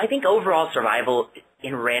 I think overall survival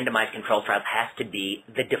in randomized controlled trials has to be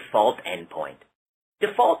the default endpoint.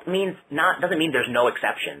 Default doesn't mean there's no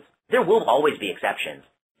exceptions. There will always be exceptions.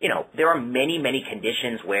 There are many, many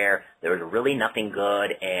conditions where there's really nothing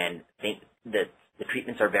good and the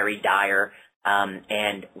treatments are very dire,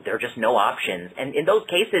 and there are just no options. And in those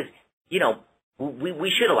cases,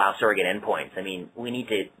 we should allow surrogate endpoints. I mean, we need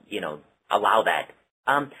to, allow that.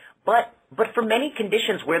 But for many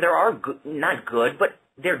conditions where there are not good, but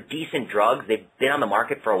they're decent drugs, they've been on the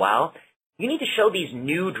market for a while, you need to show these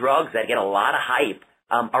new drugs that get a lot of hype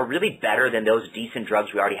are really better than those decent drugs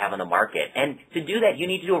we already have on the market. And to do that, you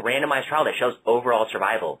need to do a randomized trial that shows overall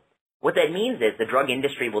survival. What that means is the drug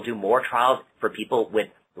industry will do more trials for people with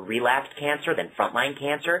relapsed cancer than frontline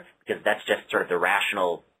cancer, because that's just sort of the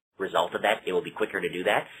rational result of that. It will be quicker to do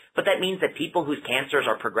that. But that means that people whose cancers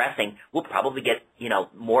are progressing will probably get,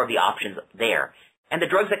 more of the options there. And the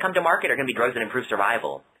drugs that come to market are going to be drugs that improve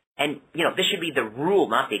survival. And, this should be the rule,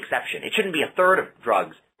 not the exception. It shouldn't be a third of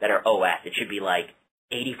drugs that are OS. It should be like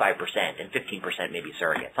 85% and 15% maybe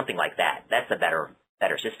surrogate, something like that. That's a better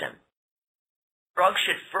system. Drugs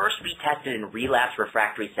should first be tested in relapse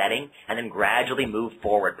refractory setting and then gradually move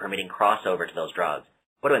forward, permitting crossover to those drugs.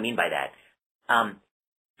 What do I mean by that?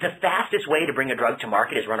 The fastest way to bring a drug to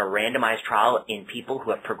market is run a randomized trial in people who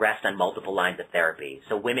have progressed on multiple lines of therapy.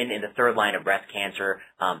 So women in the third line of breast cancer,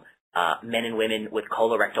 men and women with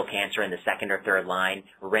colorectal cancer in the second or third line,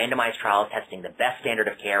 randomized trial testing the best standard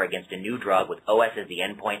of care against a new drug with OS as the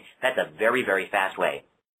endpoint. That's a very, very fast way.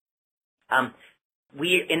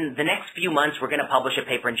 In the next few months, we're going to publish a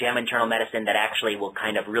paper in JAMA Internal Medicine that actually will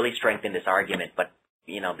kind of really strengthen this argument, but,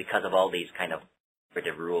 because of all these kind of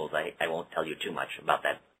rules, I won't tell you too much about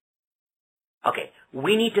that. Okay,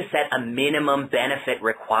 we need to set a minimum benefit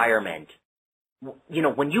requirement.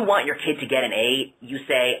 When you want your kid to get an A, you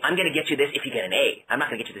say, I'm going to get you this if you get an A. I'm not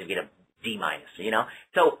going to get you this if you get a D minus,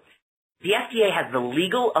 So the FDA has the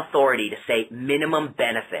legal authority to say minimum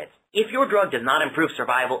benefits. If your drug does not improve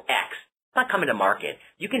survival X, it's not coming to market.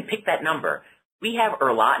 You can pick that number. We have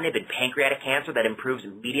erlotinib in pancreatic cancer that improves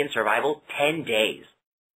median survival 10 days.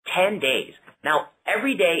 10 days. Now,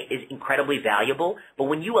 every day is incredibly valuable, but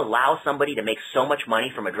when you allow somebody to make so much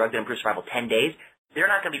money from a drug that improves survival 10 days, they're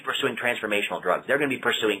not going to be pursuing transformational drugs. They're going to be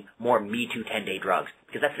pursuing more Me Too 10-day drugs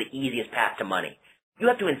because that's the easiest path to money. You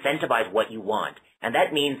have to incentivize what you want, and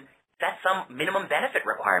that means set some minimum benefit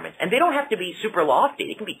requirements. And they don't have to be super lofty.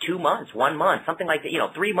 It can be 2 months, 1 month, something like that,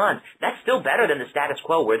 3 months. That's still better than the status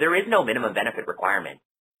quo where there is no minimum benefit requirement.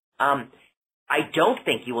 I don't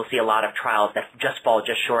think you will see a lot of trials that just fall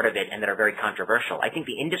just short of it and that are very controversial. I think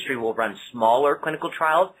the industry will run smaller clinical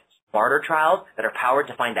trials, smarter trials that are powered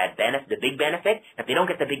to find that the big benefit. If they don't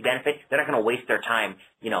get the big benefit, they're not going to waste their time,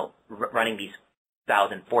 running these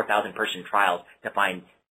 4,000 person trials to find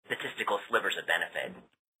statistical slivers of benefit.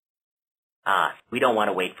 We don't want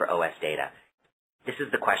to wait for OS data. This is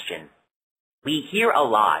the question. We hear a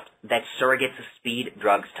lot that surrogates speed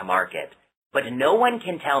drugs to market, but no one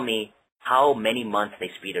can tell me how many months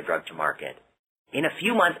they speed a drug to market. In a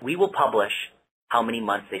few months, we will publish how many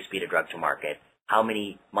months they speed a drug to market, how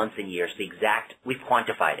many months and years, we've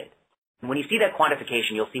quantified it. And when you see that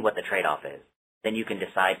quantification, you'll see what the trade-off is. Then you can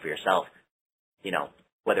decide for yourself,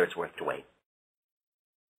 whether it's worth to wait.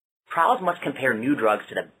 Trials must compare new drugs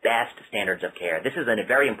to the best standards of care. This is a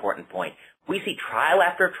very important point. We see trial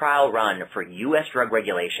after trial run for U.S. drug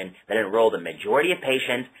regulation that enroll the majority of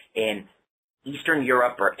patients in Eastern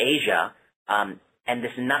Europe or Asia, and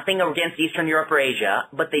this is nothing against Eastern Europe or Asia,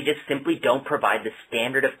 but they just simply don't provide the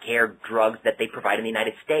standard of care drugs that they provide in the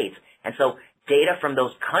United States. And so data from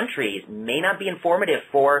those countries may not be informative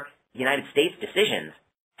for United States decisions.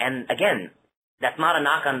 And again, that's not a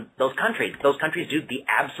knock on those countries. Those countries do the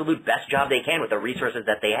absolute best job they can with the resources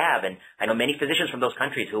that they have. And I know many physicians from those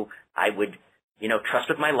countries who I would, trust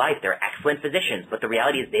with my life. They're excellent physicians, but the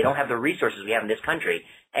reality is they don't have the resources we have in this country.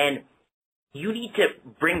 And you need to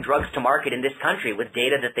bring drugs to market in this country with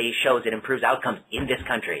data that they shows it improves outcomes in this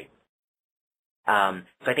country. So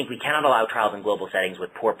I think we cannot allow trials in global settings with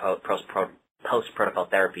poor post-protocol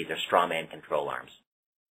therapies or straw man control arms.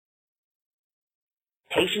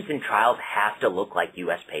 Patients in trials have to look like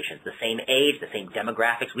U.S. patients, the same age, the same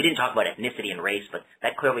demographics. We didn't talk about ethnicity and race, but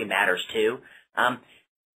that clearly matters too.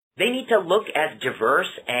 They need to look as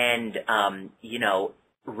diverse and,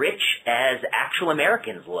 rich as actual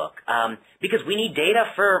Americans look, because we need data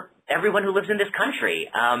for everyone who lives in this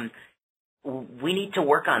country. We need to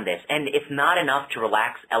work on this, and it's not enough to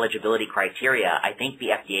relax eligibility criteria. I think the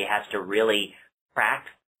FDA has to really crack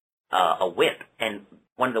a whip, and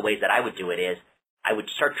one of the ways that I would do it is I would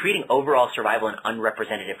start treating overall survival in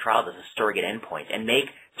unrepresentative trials as a surrogate endpoint and make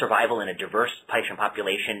survival in a diverse patient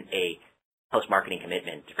population a post-marketing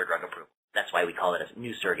commitment for drug approval. That's why we call it a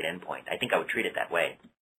new surrogate endpoint. I think I would treat it that way.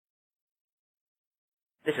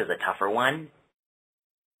 This is a tougher one.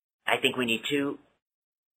 I think we need to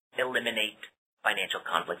eliminate financial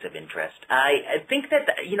conflicts of interest. I think that,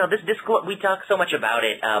 we talk so much about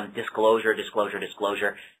it, disclosure. Disclosure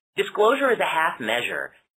is a half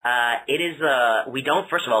measure.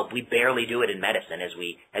 First of all, we barely do it in medicine,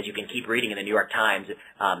 as you can keep reading in the New York Times.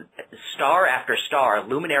 Star after star,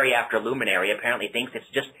 luminary after luminary apparently thinks it's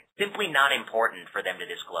just simply not important for them to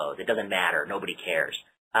disclose. It doesn't matter. Nobody cares.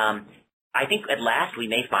 I think at last we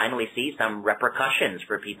may finally see some repercussions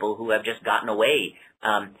for people who have just gotten away.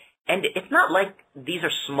 And it's not like these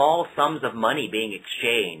are small sums of money being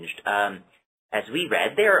exchanged. As we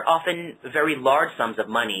read, they are often very large sums of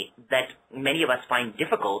money that many of us find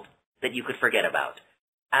difficult that you could forget about.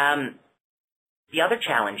 The other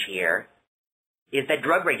challenge here is that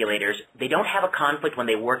drug regulators, they don't have a conflict when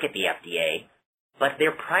they work at the FDA, but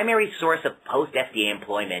their primary source of post-FDA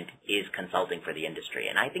employment is consulting for the industry.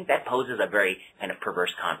 And I think that poses a very kind of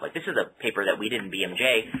perverse conflict. This is a paper that we did in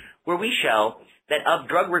BMJ where we show that of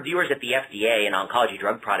drug reviewers at the FDA and Oncology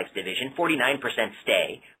Drug Products Division, 49%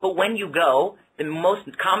 stay. But when you go, the most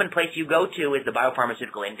common place you go to is the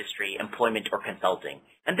biopharmaceutical industry, employment, or consulting.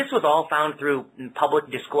 And this was all found through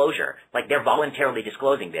public disclosure. Like, they're voluntarily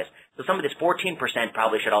disclosing this. So some of this 14%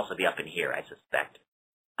 probably should also be up in here, I suspect.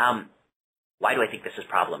 Why do I think this is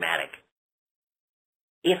problematic?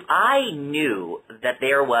 If I knew that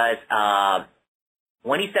there was a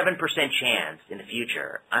 27% chance in the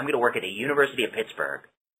future I'm going to work at the University of Pittsburgh,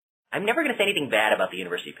 I'm never going to say anything bad about the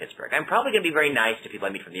University of Pittsburgh. I'm probably going to be very nice to people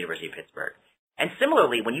I meet from the University of Pittsburgh. And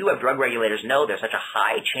similarly, when you have drug regulators know there's such a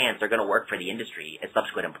high chance they're going to work for the industry as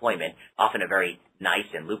subsequent employment, often a very nice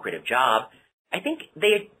and lucrative job, I think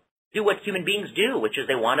they do what human beings do, which is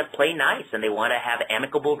they want to play nice and they want to have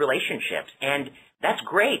amicable relationships. And that's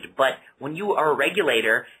great, but when you are a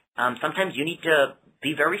regulator, sometimes you need to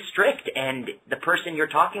be very strict, and the person you're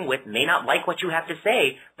talking with may not like what you have to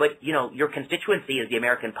say, but, you know, your constituency is the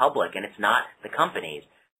American public, and it's not the companies.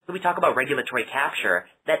 So we talk about regulatory capture.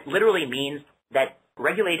 That literally means that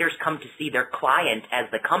regulators come to see their client as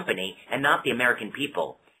the company and not the American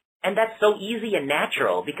people. And that's so easy and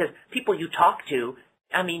natural because people you talk to,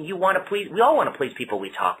 I mean, you want to please, we all want to please people we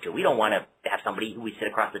talk to. We don't want to have somebody who we sit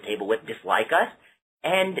across the table with dislike us.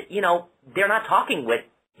 And, you know, they're not talking with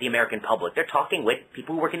the American public. They're talking with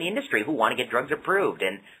people who work in the industry who want to get drugs approved.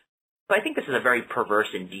 And so I think this is a very perverse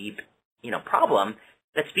and deep, you know, problem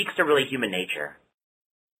that speaks to really human nature.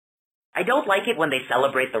 I don't like it when they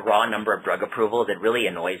celebrate the raw number of drug approvals. It really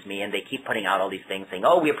annoys me, and they keep putting out all these things saying,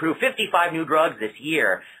 oh, we approved 55 new drugs this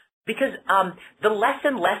year. Because the less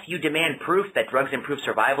and less you demand proof that drugs improve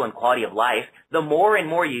survival and quality of life, the more and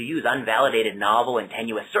more you use unvalidated, novel, and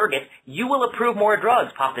tenuous surrogates, you will approve more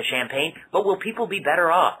drugs, pop the champagne, but will people be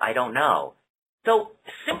better off? I don't know. So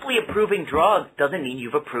simply approving drugs doesn't mean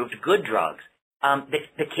you've approved good drugs.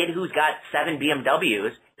 The kid who's got 7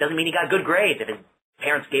 BMWs doesn't mean he got good grades if his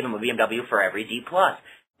parents gave him a BMW for every D+.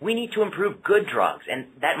 We need to improve good drugs, and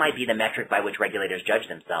that might be the metric by which regulators judge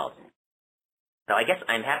themselves. So I guess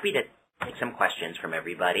I'm happy to take some questions from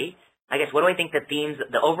everybody. I guess what do I think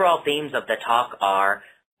the overall themes of the talk are?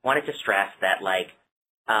 Wanted to stress that, like,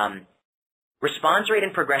 response rate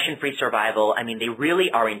and progression-free survival, I mean, they really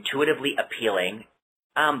are intuitively appealing,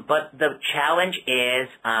 but the challenge is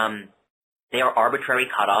they are arbitrary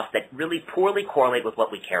cutoffs that really poorly correlate with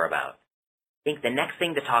what we care about. I think the next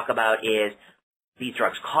thing to talk about is these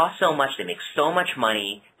drugs cost so much, they make so much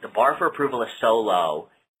money, the bar for approval is so low,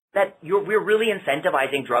 that we're really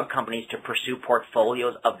incentivizing drug companies to pursue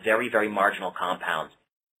portfolios of very, very marginal compounds.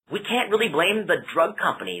 We can't really blame the drug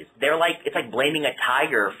companies. It's like blaming a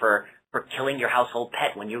tiger for killing your household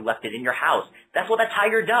pet when you left it in your house. That's what that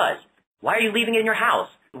tiger does. Why are you leaving it in your house?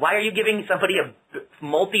 Why are you giving somebody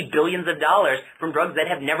multi-billions of dollars from drugs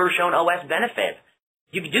that have never shown OS benefits?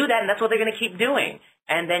 You do that, and that's what they're going to keep doing.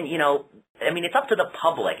 And then, you know, I mean, it's up to the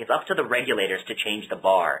public. It's up to the regulators to change the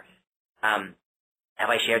bar. Have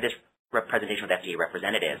I shared this presentation with FDA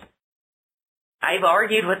representatives? I've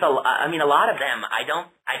argued with a lot of them.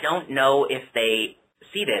 I don't know if they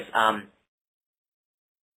see this.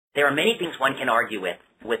 There are many things one can argue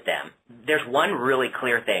with them. There's one really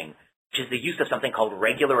clear thing, which is the use of something called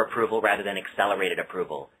regular approval rather than accelerated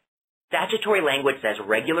approval. Statutory language says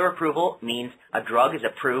regular approval means a drug is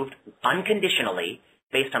approved unconditionally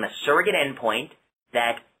based on a surrogate endpoint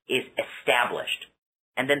that is established.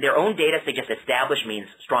 And then their own data suggests established means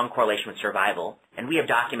strong correlation with survival. And we have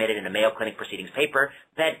documented in a Mayo Clinic Proceedings paper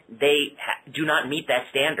that they do not meet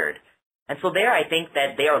that standard. And so there I think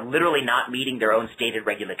that they are literally not meeting their own stated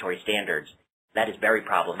regulatory standards. That is very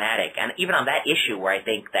problematic. And even on that issue where I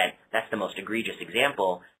think that that's the most egregious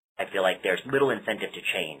example, I feel like there's little incentive to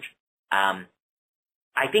change.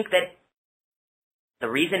 I think that the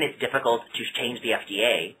reason it's difficult to change the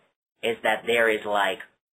FDA is that there is like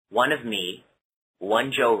one of me,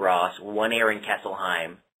 one Joe Ross, one Aaron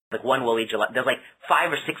Kesselheim, like one Willie Gillette. There's like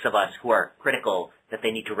 5 or 6 of us who are critical that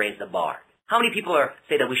they need to raise the bar. How many people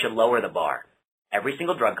say that we should lower the bar? Every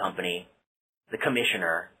single drug company, the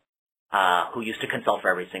commissioner, who used to consult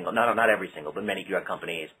for every single, not every single, but many drug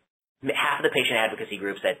companies, half of the patient advocacy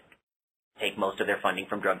groups that take most of their funding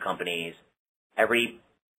from drug companies, every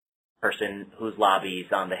person whose lobbies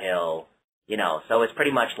on the Hill, you know, so it's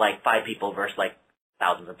pretty much like 5 people versus like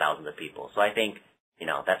thousands and thousands of people. So I think, you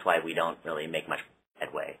know, that's why we don't really make much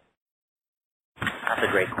headway. That's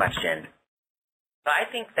a great question. So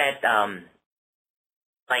I think that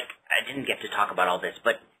like, I didn't get to talk about all this,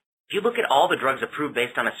 but if you look at all the drugs approved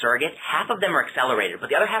based on a surrogate, half of them are accelerated, but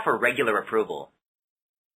the other half are regular approval.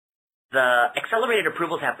 The accelerated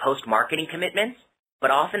approvals have post-marketing commitments,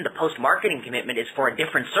 but often the post-marketing commitment is for a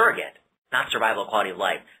different surrogate, not survival quality of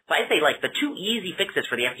life. So I'd say, like, the two easy fixes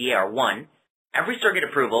for the FDA are, one, every surrogate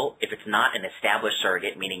approval, if it's not an established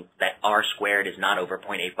surrogate, meaning that R squared is not over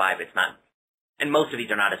 0.85, it's not, and most of these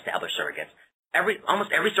are not established surrogates,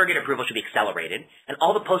 almost every surrogate approval should be accelerated, and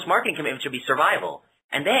all the post-marketing commitments should be survival.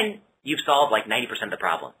 And then you've solved like 90% of the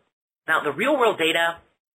problem. Now, the real-world data,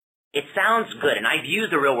 it sounds good, and I've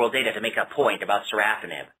used the real-world data to make a point about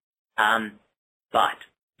sorafenib. But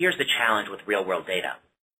here's the challenge with real-world data.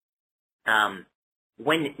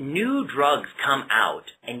 When new drugs come out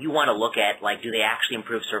and you want to look at, like, do they actually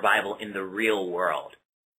improve survival in the real world,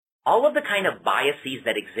 all of the kind of biases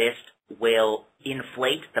that exist will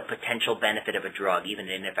inflate the potential benefit of a drug, even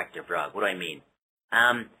an ineffective drug. What do I mean?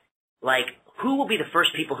 Like, who will be the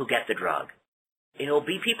first people who get the drug? It'll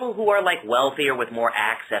be people who are, like, wealthier with more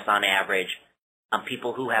access on average,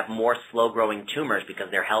 people who have more slow-growing tumors because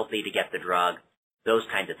they're healthy to get the drug, those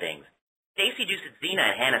kinds of things. Stacy Ducit-Zena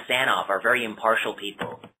and Hannah Sanoff are very impartial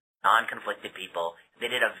people, non-conflicted people. They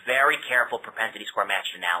did a very careful propensity score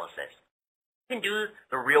matched analysis. You can do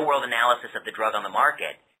the real-world analysis of the drug on the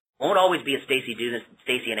market. It won't always be a Stacy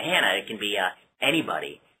and a Hannah. It can be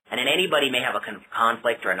anybody. And then anybody may have a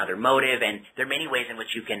conflict or another motive, and there are many ways in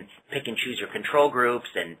which you can pick and choose your control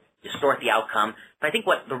groups and distort the outcome. But I think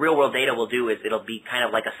what the real-world data will do is it'll be kind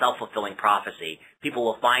of like a self-fulfilling prophecy. People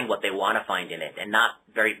will find what they want to find in it, and not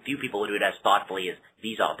very few people will do it as thoughtfully as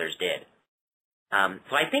these authors did.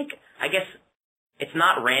 So I guess it's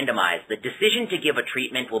not randomized. The decision to give a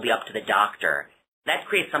treatment will be up to the doctor. That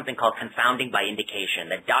creates something called confounding by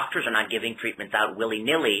indication, that doctors are not giving treatments out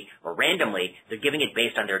willy-nilly or randomly. They're giving it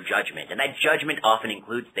based on their judgment. And that judgment often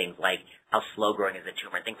includes things like how slow-growing is the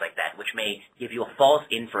tumor and things like that, which may give you a false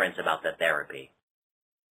inference about the therapy.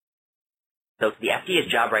 So the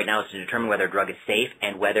FDA's job right now is to determine whether a drug is safe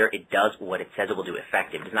and whether it does what it says it will do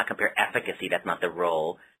effective. It does not compare efficacy. That's not the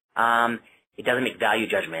role. It doesn't make value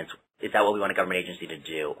judgments. Is that what we want a government agency to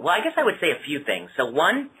do? Well, I guess I would say a few things. So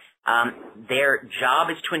one, their job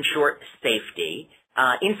is to ensure safety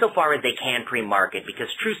insofar as they can pre-market, because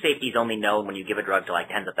true safety is only known when you give a drug to like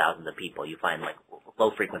tens of thousands of people. You find like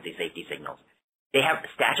low-frequency safety signals. They have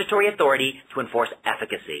statutory authority to enforce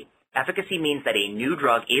efficacy. Efficacy means that a new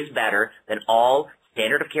drug is better than all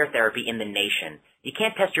standard of care therapy in the nation. You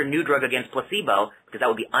can't test your new drug against placebo because that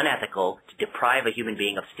would be unethical to deprive a human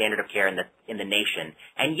being of standard of care in the nation.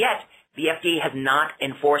 And yet, the FDA has not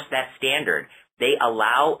enforced that standard. They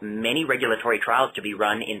allow many regulatory trials to be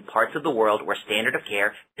run in parts of the world where standard of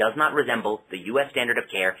care does not resemble the U.S. standard of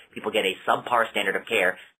care. People get a subpar standard of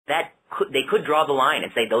care. They could draw the line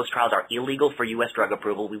and say those trials are illegal for U.S. drug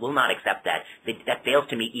approval. We will not accept that. That fails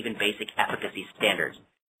to meet even basic efficacy standards.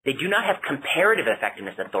 They do not have comparative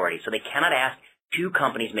effectiveness authority, so they cannot ask two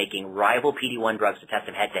companies making rival PD-1 drugs to test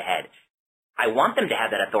them head-to-head. I want them to have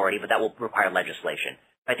that authority, but that will require legislation.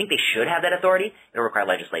 I think they should have that authority. It will require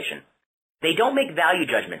legislation. They don't make value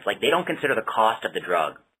judgments, like they don't consider the cost of the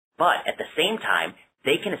drug. But at the same time,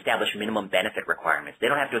 they can establish minimum benefit requirements. They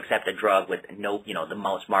don't have to accept a drug with no, the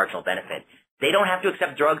most marginal benefit. They don't have to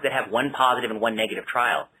accept drugs that have one positive and one negative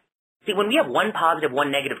trial. See, when we have one positive, one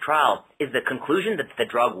negative trial, is the conclusion that the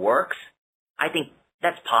drug works? I think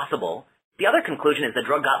that's possible. The other conclusion is the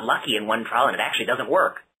drug got lucky in one trial and it actually doesn't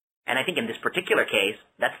work. And I think in this particular case,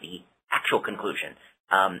 that's the actual conclusion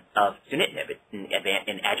of sunitinib in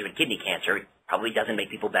adjuvant kidney cancer. It probably doesn't make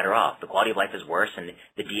people better off. The quality of life is worse, and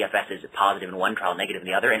the DFS is positive in one trial, negative in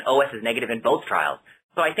the other, and OS is negative in both trials.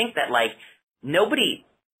 So I think that, like,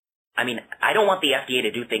 I don't want the FDA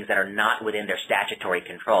to do things that are not within their statutory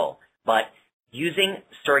control, but using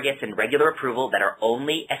surrogates in regular approval that are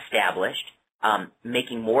only established,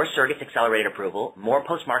 making more surrogates accelerated approval, more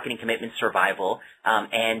post-marketing commitment survival,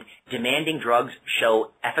 and demanding drugs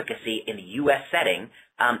show efficacy in the U.S. setting,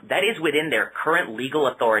 that is within their current legal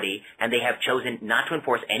authority, and they have chosen not to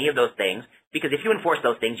enforce any of those things, because if you enforce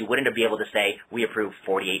those things, you wouldn't be able to say, we approved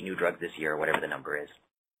 48 new drugs this year, or whatever the number is.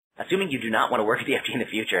 Assuming you do not want to work at the FDA in the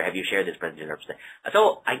future, have you shared this presentation?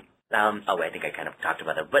 So I think I kind of talked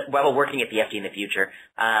about that. But while working at the FDA in the future,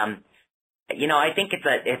 I think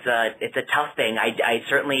it's a tough thing. I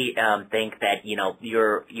certainly think that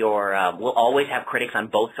we'll always have critics on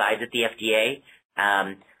both sides at the FDA.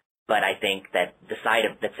 But I think that the side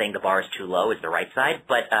that's saying the bar is too low is the right side.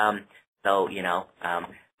 But how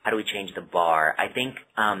do we change the bar? I think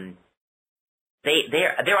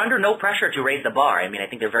they're under no pressure to raise the bar. I mean, I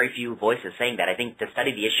think there are very few voices saying that. I think to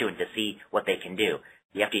study the issue and to see what they can do.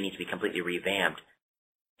 The FDA needs to be completely revamped.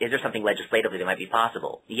 Is there something legislatively that might be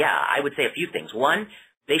possible? Yeah, I would say a few things. One,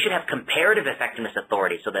 they should have comparative effectiveness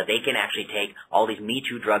authority so that they can actually take all these Me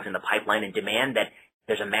Too drugs in the pipeline and demand that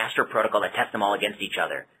there's a master protocol that tests them all against each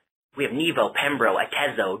other. We have Nevo, Pembro,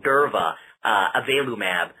 Atezo, Durva,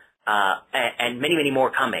 Avelumab, and many, many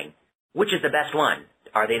more coming. Which is the best one?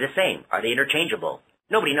 Are they the same? Are they interchangeable?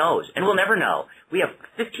 Nobody knows, and we'll never know. We have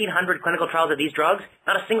 1,500 clinical trials of these drugs.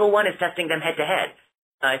 Not a single one is testing them head-to-head.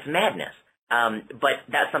 It's madness. But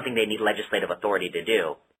that's something they need legislative authority to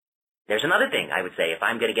do. There's another thing I would say if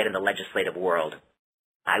I'm going to get in the legislative world.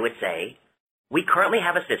 I would say we currently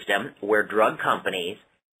have a system where drug companies,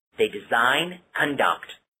 they design,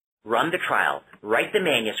 conduct, run the trial, write the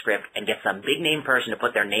manuscript, and get some big-name person to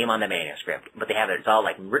put their name on the manuscript. But they have it, it's all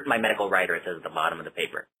like written by medical writer, it says at the bottom of the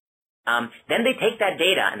paper. Then they take that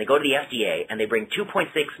data and they go to the FDA and they bring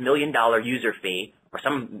 $2.6 million user fee or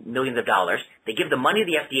some millions of dollars. They give the money to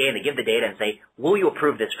the FDA and they give the data and say, will you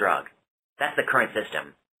approve this drug? That's the current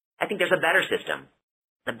system. I think there's a better system.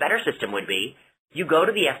 The better system would be you go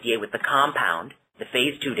to the FDA with the compound, the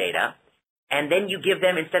phase 2 data, and then you give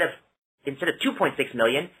them, instead of 2.6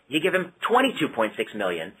 million, you give them 22.6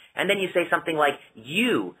 million. And then you say something like,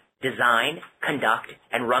 you design, conduct,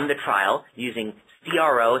 and run the trial using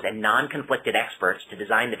CROs and non-conflicted experts to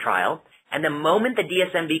design the trial. And the moment the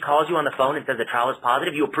DSMB calls you on the phone and says the trial is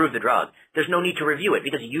positive, you approve the drug. There's no need to review it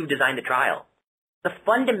because you've designed the trial. The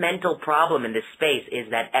fundamental problem in this space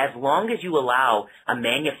is that as long as you allow a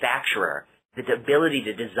manufacturer the ability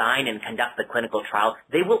to design and conduct the clinical trial,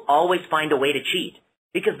 they will always find a way to cheat.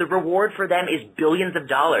 Because the reward for them is billions of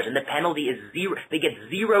dollars, and the penalty is zero. They get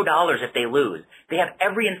 $0 if they lose. They have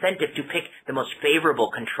every incentive to pick the most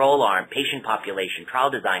favorable control arm, patient population,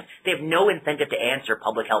 trial design. They have no incentive to answer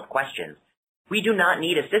public health questions. We do not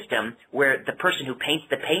need a system where the person who paints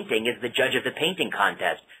the painting is the judge of the painting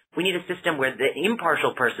contest. We need a system where the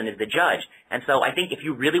impartial person is the judge. And so I think if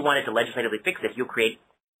you really wanted to legislatively fix this, you'll create.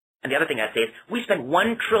 And the other thing I'd say is we spend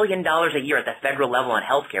 $1 trillion a year at the federal level on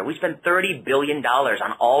healthcare. We spend $30 billion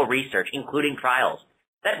on all research, including trials.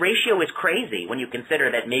 That ratio is crazy when you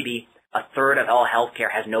consider that maybe a third of all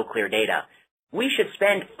healthcare has no clear data. We should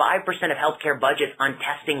spend 5% of healthcare budgets on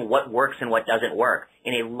testing what works and what doesn't work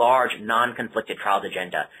in a large, non-conflicted trials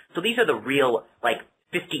agenda. So these are the real,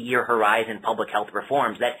 50-year horizon public health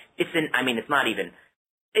reforms that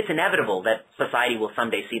it's inevitable that society will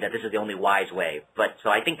someday see that this is the only wise way. But so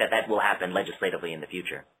I think that will happen legislatively in the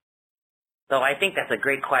future. So I think that's a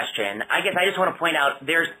great question. I guess I just want to point out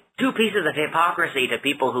there's two pieces of hypocrisy to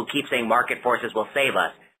people who keep saying market forces will save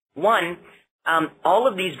us. One, all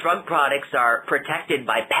of these drug products are protected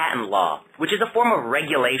by patent law, which is a form of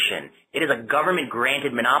regulation. It is a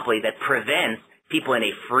government-granted monopoly that prevents people in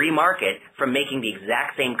a free market from making the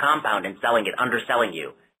exact same compound and selling it, underselling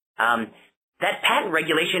you. That patent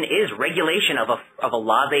regulation is regulation of a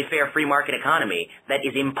laissez-faire free market economy that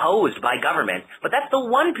is imposed by government. But that's the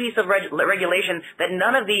one piece of regulation that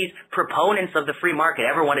none of these proponents of the free market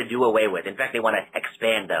ever want to do away with. In fact, they want to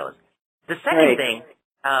expand those. The second thing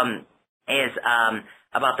is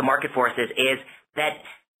about the market forces is that,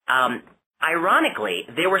 ironically,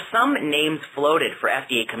 there were some names floated for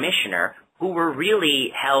FDA commissioner who were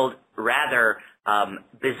really held rather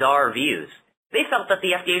bizarre views. They felt that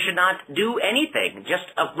the FDA should not do anything, just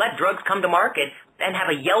let drugs come to market and have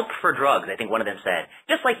a Yelp for drugs, I think one of them said.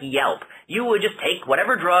 Just like Yelp. You would just take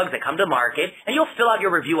whatever drugs that come to market and you'll fill out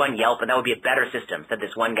your review on Yelp and that would be a better system, said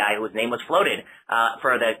this one guy whose name was floated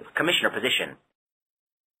for the commissioner position.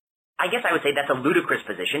 I guess I would say that's a ludicrous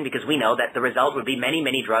position because we know that the result would be many,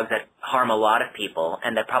 many drugs that harm a lot of people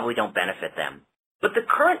and that probably don't benefit them. But the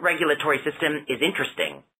current regulatory system is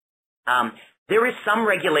interesting. There is some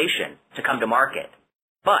regulation to come to market,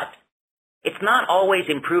 but it's not always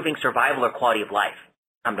improving survival or quality of life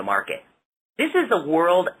come to market. This is a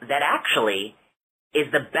world that actually is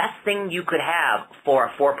the best thing you could have for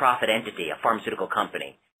a for-profit entity, a pharmaceutical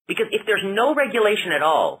company. Because if there's no regulation at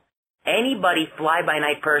all, anybody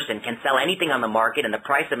fly-by-night person can sell anything on the market and the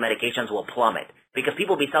price of medications will plummet because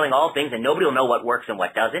people will be selling all things and nobody will know what works and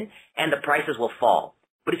what doesn't, and the prices will fall.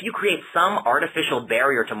 But if you create some artificial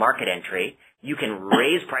barrier to market entry, you can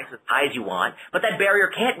raise prices as high as you want, but that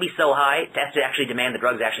barrier can't be so high as to actually demand the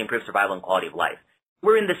drugs actually improve survival and quality of life.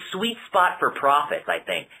 We're in the sweet spot for profits, I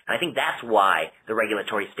think, and I think that's why the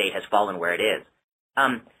regulatory state has fallen where it is.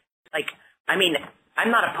 I'm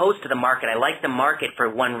not opposed to the market. I like the market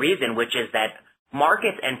for one reason, which is that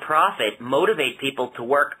markets and profit motivate people to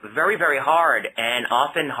work very, very hard and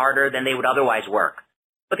often harder than they would otherwise work.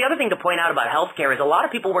 But the other thing to point out about healthcare is a lot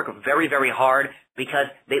of people work very, very hard because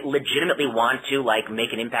they legitimately want to,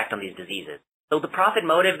 make an impact on these diseases. So the profit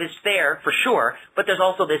motive is there for sure, but there's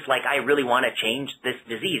also this like, I really want to change this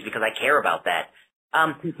disease because I care about that.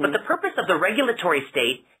 But the purpose of the regulatory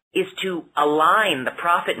state is to align the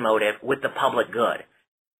profit motive with the public good.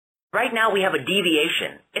 Right now we have a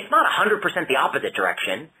deviation. It's not 100% the opposite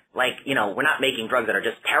direction. Like, we're not making drugs that are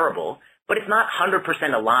just terrible, but it's not 100%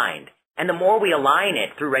 aligned. And the more we align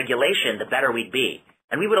it through regulation, the better we'd be.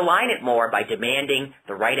 And we would align it more by demanding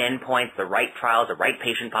the right endpoints, the right trials, the right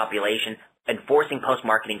patient population, enforcing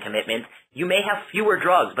post-marketing commitments. You may have fewer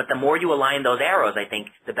drugs, but the more you align those arrows, I think,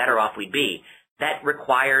 the better off we'd be. That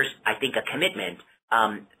requires, I think, a commitment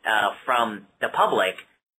from the public.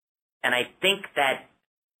 And I think that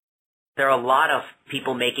there are a lot of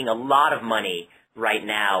people making a lot of money right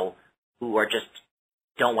now who are just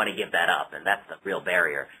don't want to give that up, and that's the real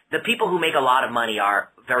barrier. The people who make a lot of money are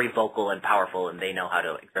very vocal and powerful, and they know how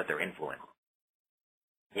to exert their influence.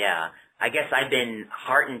 Yeah, I guess I've been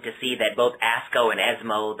heartened to see that both ASCO and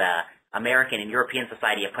ESMO, the American and European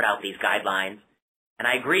Society, have put out these guidelines, and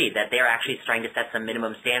I agree that they're actually trying to set some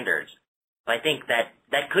minimum standards. So I think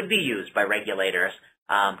that could be used by regulators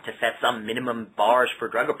to set some minimum bars for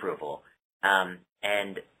drug approval,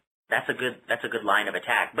 and that's a good line of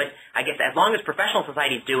attack. But I guess as long as professional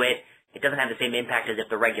societies do it, it doesn't have the same impact as if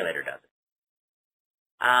the regulator does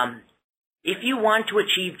it. If you want to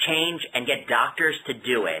achieve change and get doctors to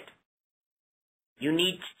do it, you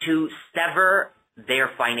need to sever their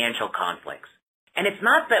financial conflicts. And it's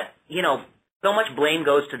not that, so much blame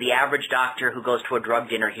goes to the average doctor who goes to a drug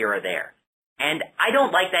dinner here or there. And I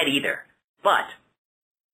don't like that either. But,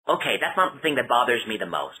 okay, that's not the thing that bothers me the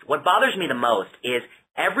most. What bothers me the most is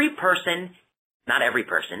every person, not every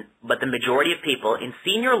person, but the majority of people in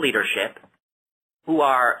senior leadership who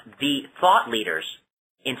are the thought leaders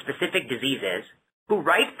in specific diseases, who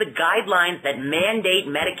write the guidelines that mandate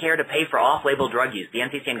Medicare to pay for off-label drug use, the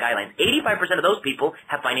NCCN guidelines, 85% of those people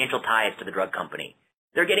have financial ties to the drug company.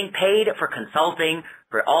 They're getting paid for consulting,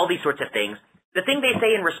 for all these sorts of things. The thing they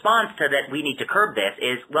say in response to that we need to curb this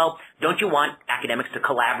is, well, don't you want academics to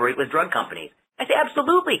collaborate with drug companies? I say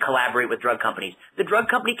absolutely collaborate with drug companies. The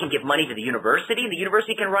drug company can give money to the university. The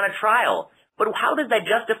university can run a trial. But how does that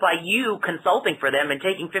justify you consulting for them and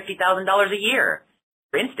taking $50,000 a year?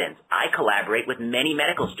 For instance, I collaborate with many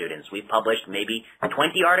medical students. We've published maybe 20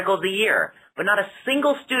 articles a year, but not a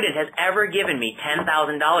single student has ever given me $10,000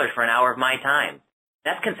 for an hour of my time.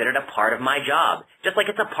 That's considered a part of my job, just like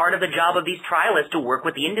it's a part of the job of these trialists to work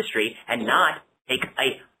with the industry and not take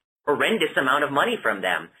a horrendous amount of money from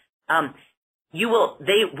them.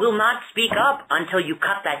 They will not speak up until you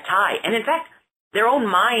cut that tie. And in fact, their own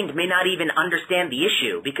mind may not even understand the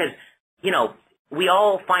issue because, we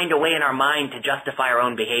all find a way in our mind to justify our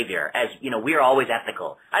own behavior as, we're always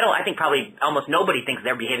ethical. I think probably almost nobody thinks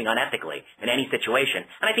they're behaving unethically in any situation.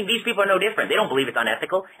 And I think these people are no different. They don't believe it's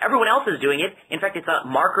unethical. Everyone else is doing it. In fact, it's a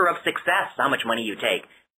marker of success how much money you take.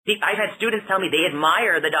 See, I've had students tell me they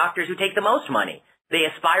admire the doctors who take the most money. They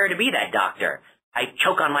aspire to be that doctor. I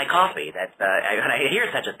choke on my coffee. That's when I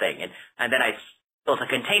hear such a thing, and then I supposed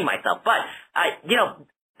to contain myself. But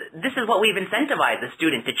this is what we've incentivized the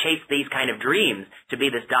student to chase these kind of dreams, to be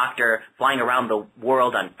this doctor flying around the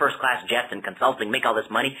world on first-class jets and consulting, make all this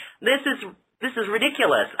money. This is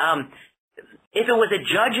ridiculous. If it was a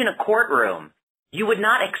judge in a courtroom, you would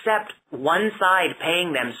not accept one side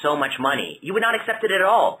paying them so much money. You would not accept it at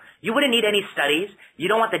all. You wouldn't need any studies. You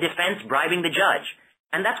don't want the defense bribing the judge.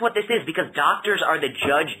 And that's what this is, because doctors are the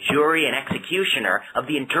judge, jury, and executioner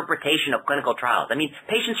of the interpretation of clinical trials. I mean,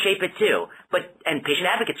 patients shape it too, and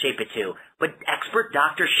patient advocates shape it too, but expert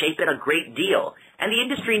doctors shape it a great deal. And the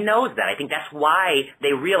industry knows that. I think that's why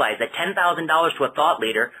they realize that $10,000 to a thought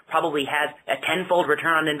leader probably has a tenfold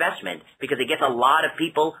return on investment, because it gets a lot of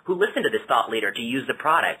people who listen to this thought leader to use the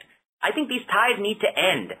product. I think these ties need to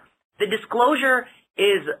end. The disclosure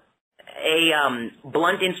is a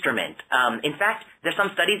blunt instrument. In fact, there's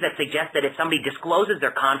some studies that suggest that if somebody discloses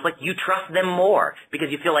their conflict, you trust them more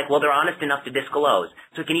because you feel like, well, they're honest enough to disclose.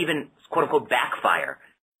 So it can even, quote unquote, backfire.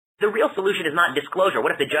 The real solution is not disclosure.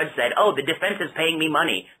 What if the judge said, oh, the defense is paying me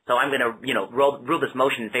money, so I'm going to, rule this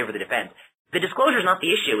motion in favor of the defense? The disclosure is not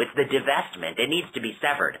the issue. It's the divestment. It needs to be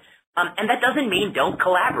severed. And that doesn't mean don't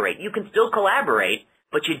collaborate. You can still collaborate,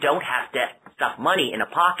 but you don't have to stuff money in a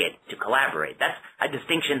pocket to collaborate. That's a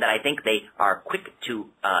distinction that I think they are quick to,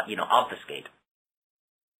 obfuscate.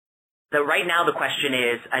 So right now the question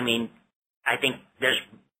is, I think there's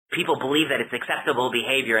people believe that it's acceptable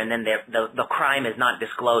behavior and then the crime is not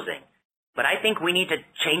disclosing. But I think we need to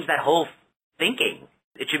change that whole thinking.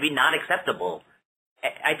 It should be not acceptable.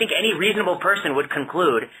 I think any reasonable person would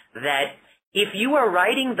conclude that If you are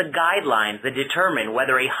writing the guidelines that determine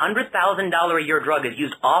whether a $100,000 a year drug is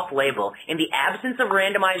used off-label in the absence of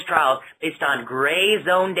randomized trials based on gray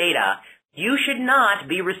zone data, you should not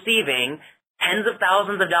be receiving tens of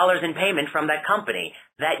thousands of dollars in payment from that company.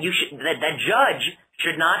 That judge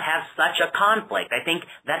should not have such a conflict. I think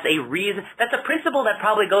that's a principle that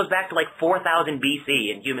probably goes back to like 4000 BC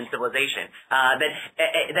in human civilization.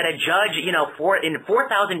 That a judge, in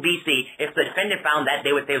 4000 BC, if the defendant found that,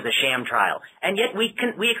 they would say it was a sham trial. And yet we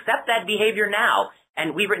accept that behavior now.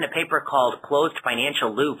 And we've written a paper called Closed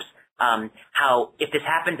Financial Loops, how if this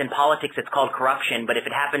happens in politics, it's called corruption, but if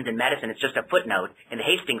it happens in medicine, it's just a footnote in the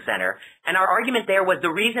Hastings Center. And our argument there was the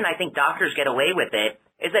reason I think doctors get away with it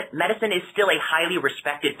is that medicine is still a highly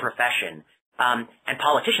respected profession, and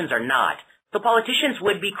politicians are not. So politicians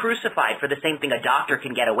would be crucified for the same thing a doctor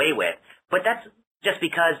can get away with. But that's just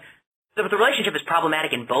because the relationship is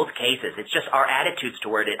problematic in both cases. It's just our attitudes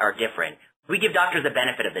toward it are different. We give doctors the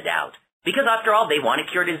benefit of the doubt. Because after all, they want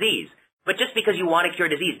to cure disease. But just because you want to cure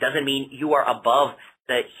disease doesn't mean you are above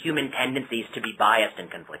the human tendencies to be biased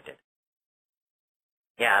and conflicted.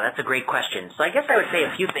 Yeah, that's a great question. So I guess I would say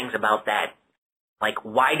a few things about that. Like,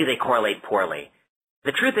 why do they correlate poorly?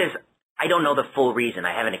 The truth is, I don't know the full reason.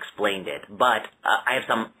 I haven't explained it. But I have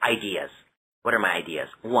some ideas. What are my ideas?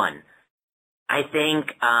 One, I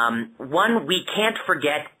think, we can't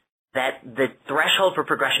forget that the threshold for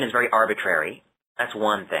progression is very arbitrary. That's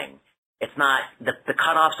one thing. It's not, the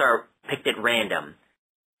cutoffs are picked at random.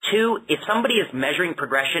 Two, if somebody is measuring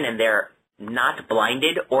progression and they're not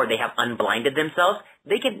blinded or they have unblinded themselves,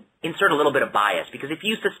 they can insert a little bit of bias. Because if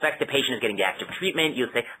you suspect the patient is getting the active treatment, you'll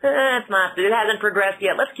say, it hasn't progressed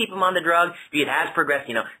yet, let's keep them on the drug. If it has progressed,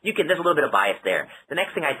 there's a little bit of bias there. The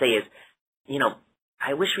next thing I say is,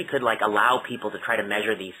 I wish we could allow people to try to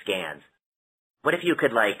measure these scans. What if you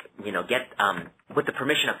could get, with the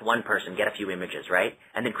permission of one person, get a few images, right?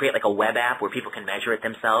 And then create a web app where people can measure it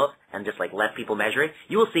themselves and just let people measure it.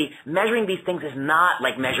 You will see measuring these things is not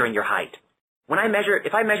like measuring your height.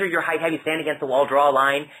 If I measure your height, have you stand against the wall, draw a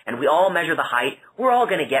line, and we all measure the height, we're all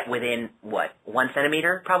going to get within, 1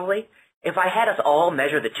 centimeter probably? If I had us all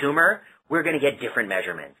measure the tumor, we're going to get different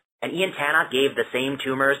measurements. And Ian Tannock gave the same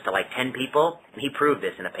tumors to 10 people, and he proved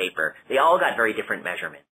this in a paper. They all got very different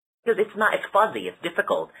measurements. Because it's fuzzy, it's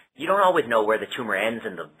difficult. You don't always know where the tumor ends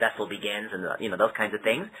and the vessel begins and those kinds of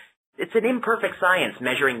things. It's an imperfect science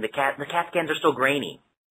measuring the CAT scans are still grainy.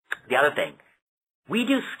 The other thing, we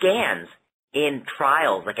do scans in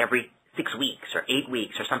trials every 6 weeks or 8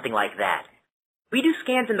 weeks or something like that. We do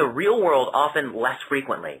scans in the real world often less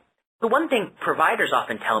frequently. The one thing providers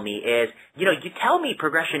often tell me is, you tell me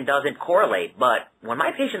progression doesn't correlate, but when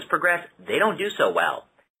my patients progress, they don't do so well.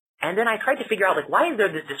 And then I tried to figure out, why is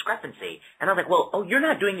there this discrepancy? And I was like, you're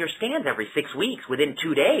not doing your scans every 6 weeks within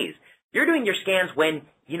 2 days. You're doing your scans when,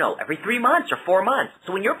 every 3 months or 4 months.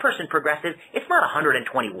 So when your person progresses, it's not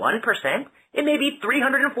 121%. It may be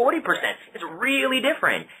 340%. It's really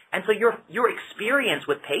different. And so your experience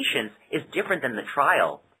with patients is different than the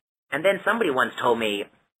trial. And then somebody once told me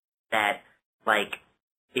that,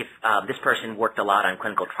 if this person worked a lot on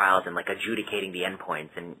clinical trials and adjudicating the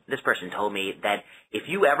endpoints, and this person told me that if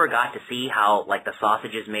you ever got to see how the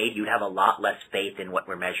sausage is made, you'd have a lot less faith in what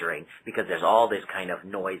we're measuring because there's all this kind of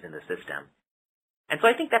noise in the system. And so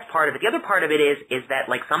I think that's part of it. The other part of it is that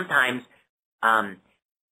sometimes,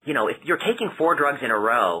 if you're taking 4 drugs in a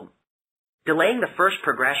row, delaying the first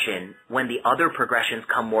progression when the other progressions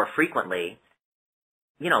come more frequently,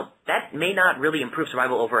 that may not really improve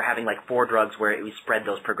survival over having 4 drugs where we spread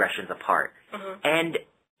those progressions apart. Mm-hmm. And,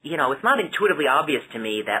 it's not intuitively obvious to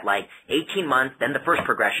me that 18 months, then the first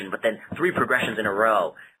progression, but then 3 progressions in a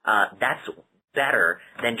row, that's better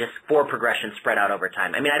than just 4 progressions spread out over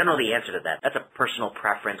time. I mean, I don't know the answer to that. That's a personal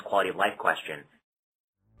preference, quality of life question.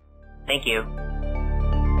 Thank you.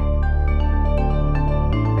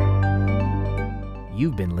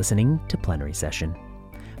 You've been listening to Plenary Session.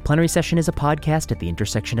 Plenary Session is a podcast at the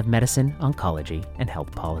intersection of medicine, oncology, and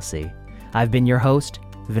health policy. I've been your host,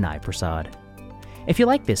 Vinay Prasad. If you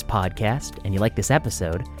like this podcast and you like this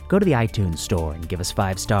episode, go to the iTunes store and give us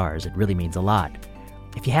 5 stars. It really means a lot.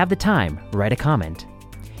 If you have the time, write a comment.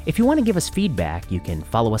 If you want to give us feedback, you can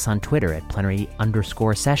follow us on Twitter at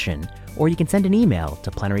plenary_session, or you can send an email to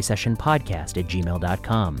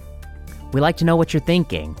plenarysessionpodcast@gmail.com. We like to know what you're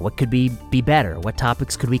thinking. What could be better? What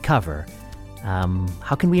topics could we cover?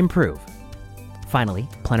 How can we improve? Finally,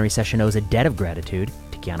 Plenary Session owes a debt of gratitude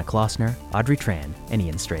to Kiana Klossner, Audrey Tran, and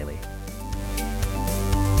Ian Straley.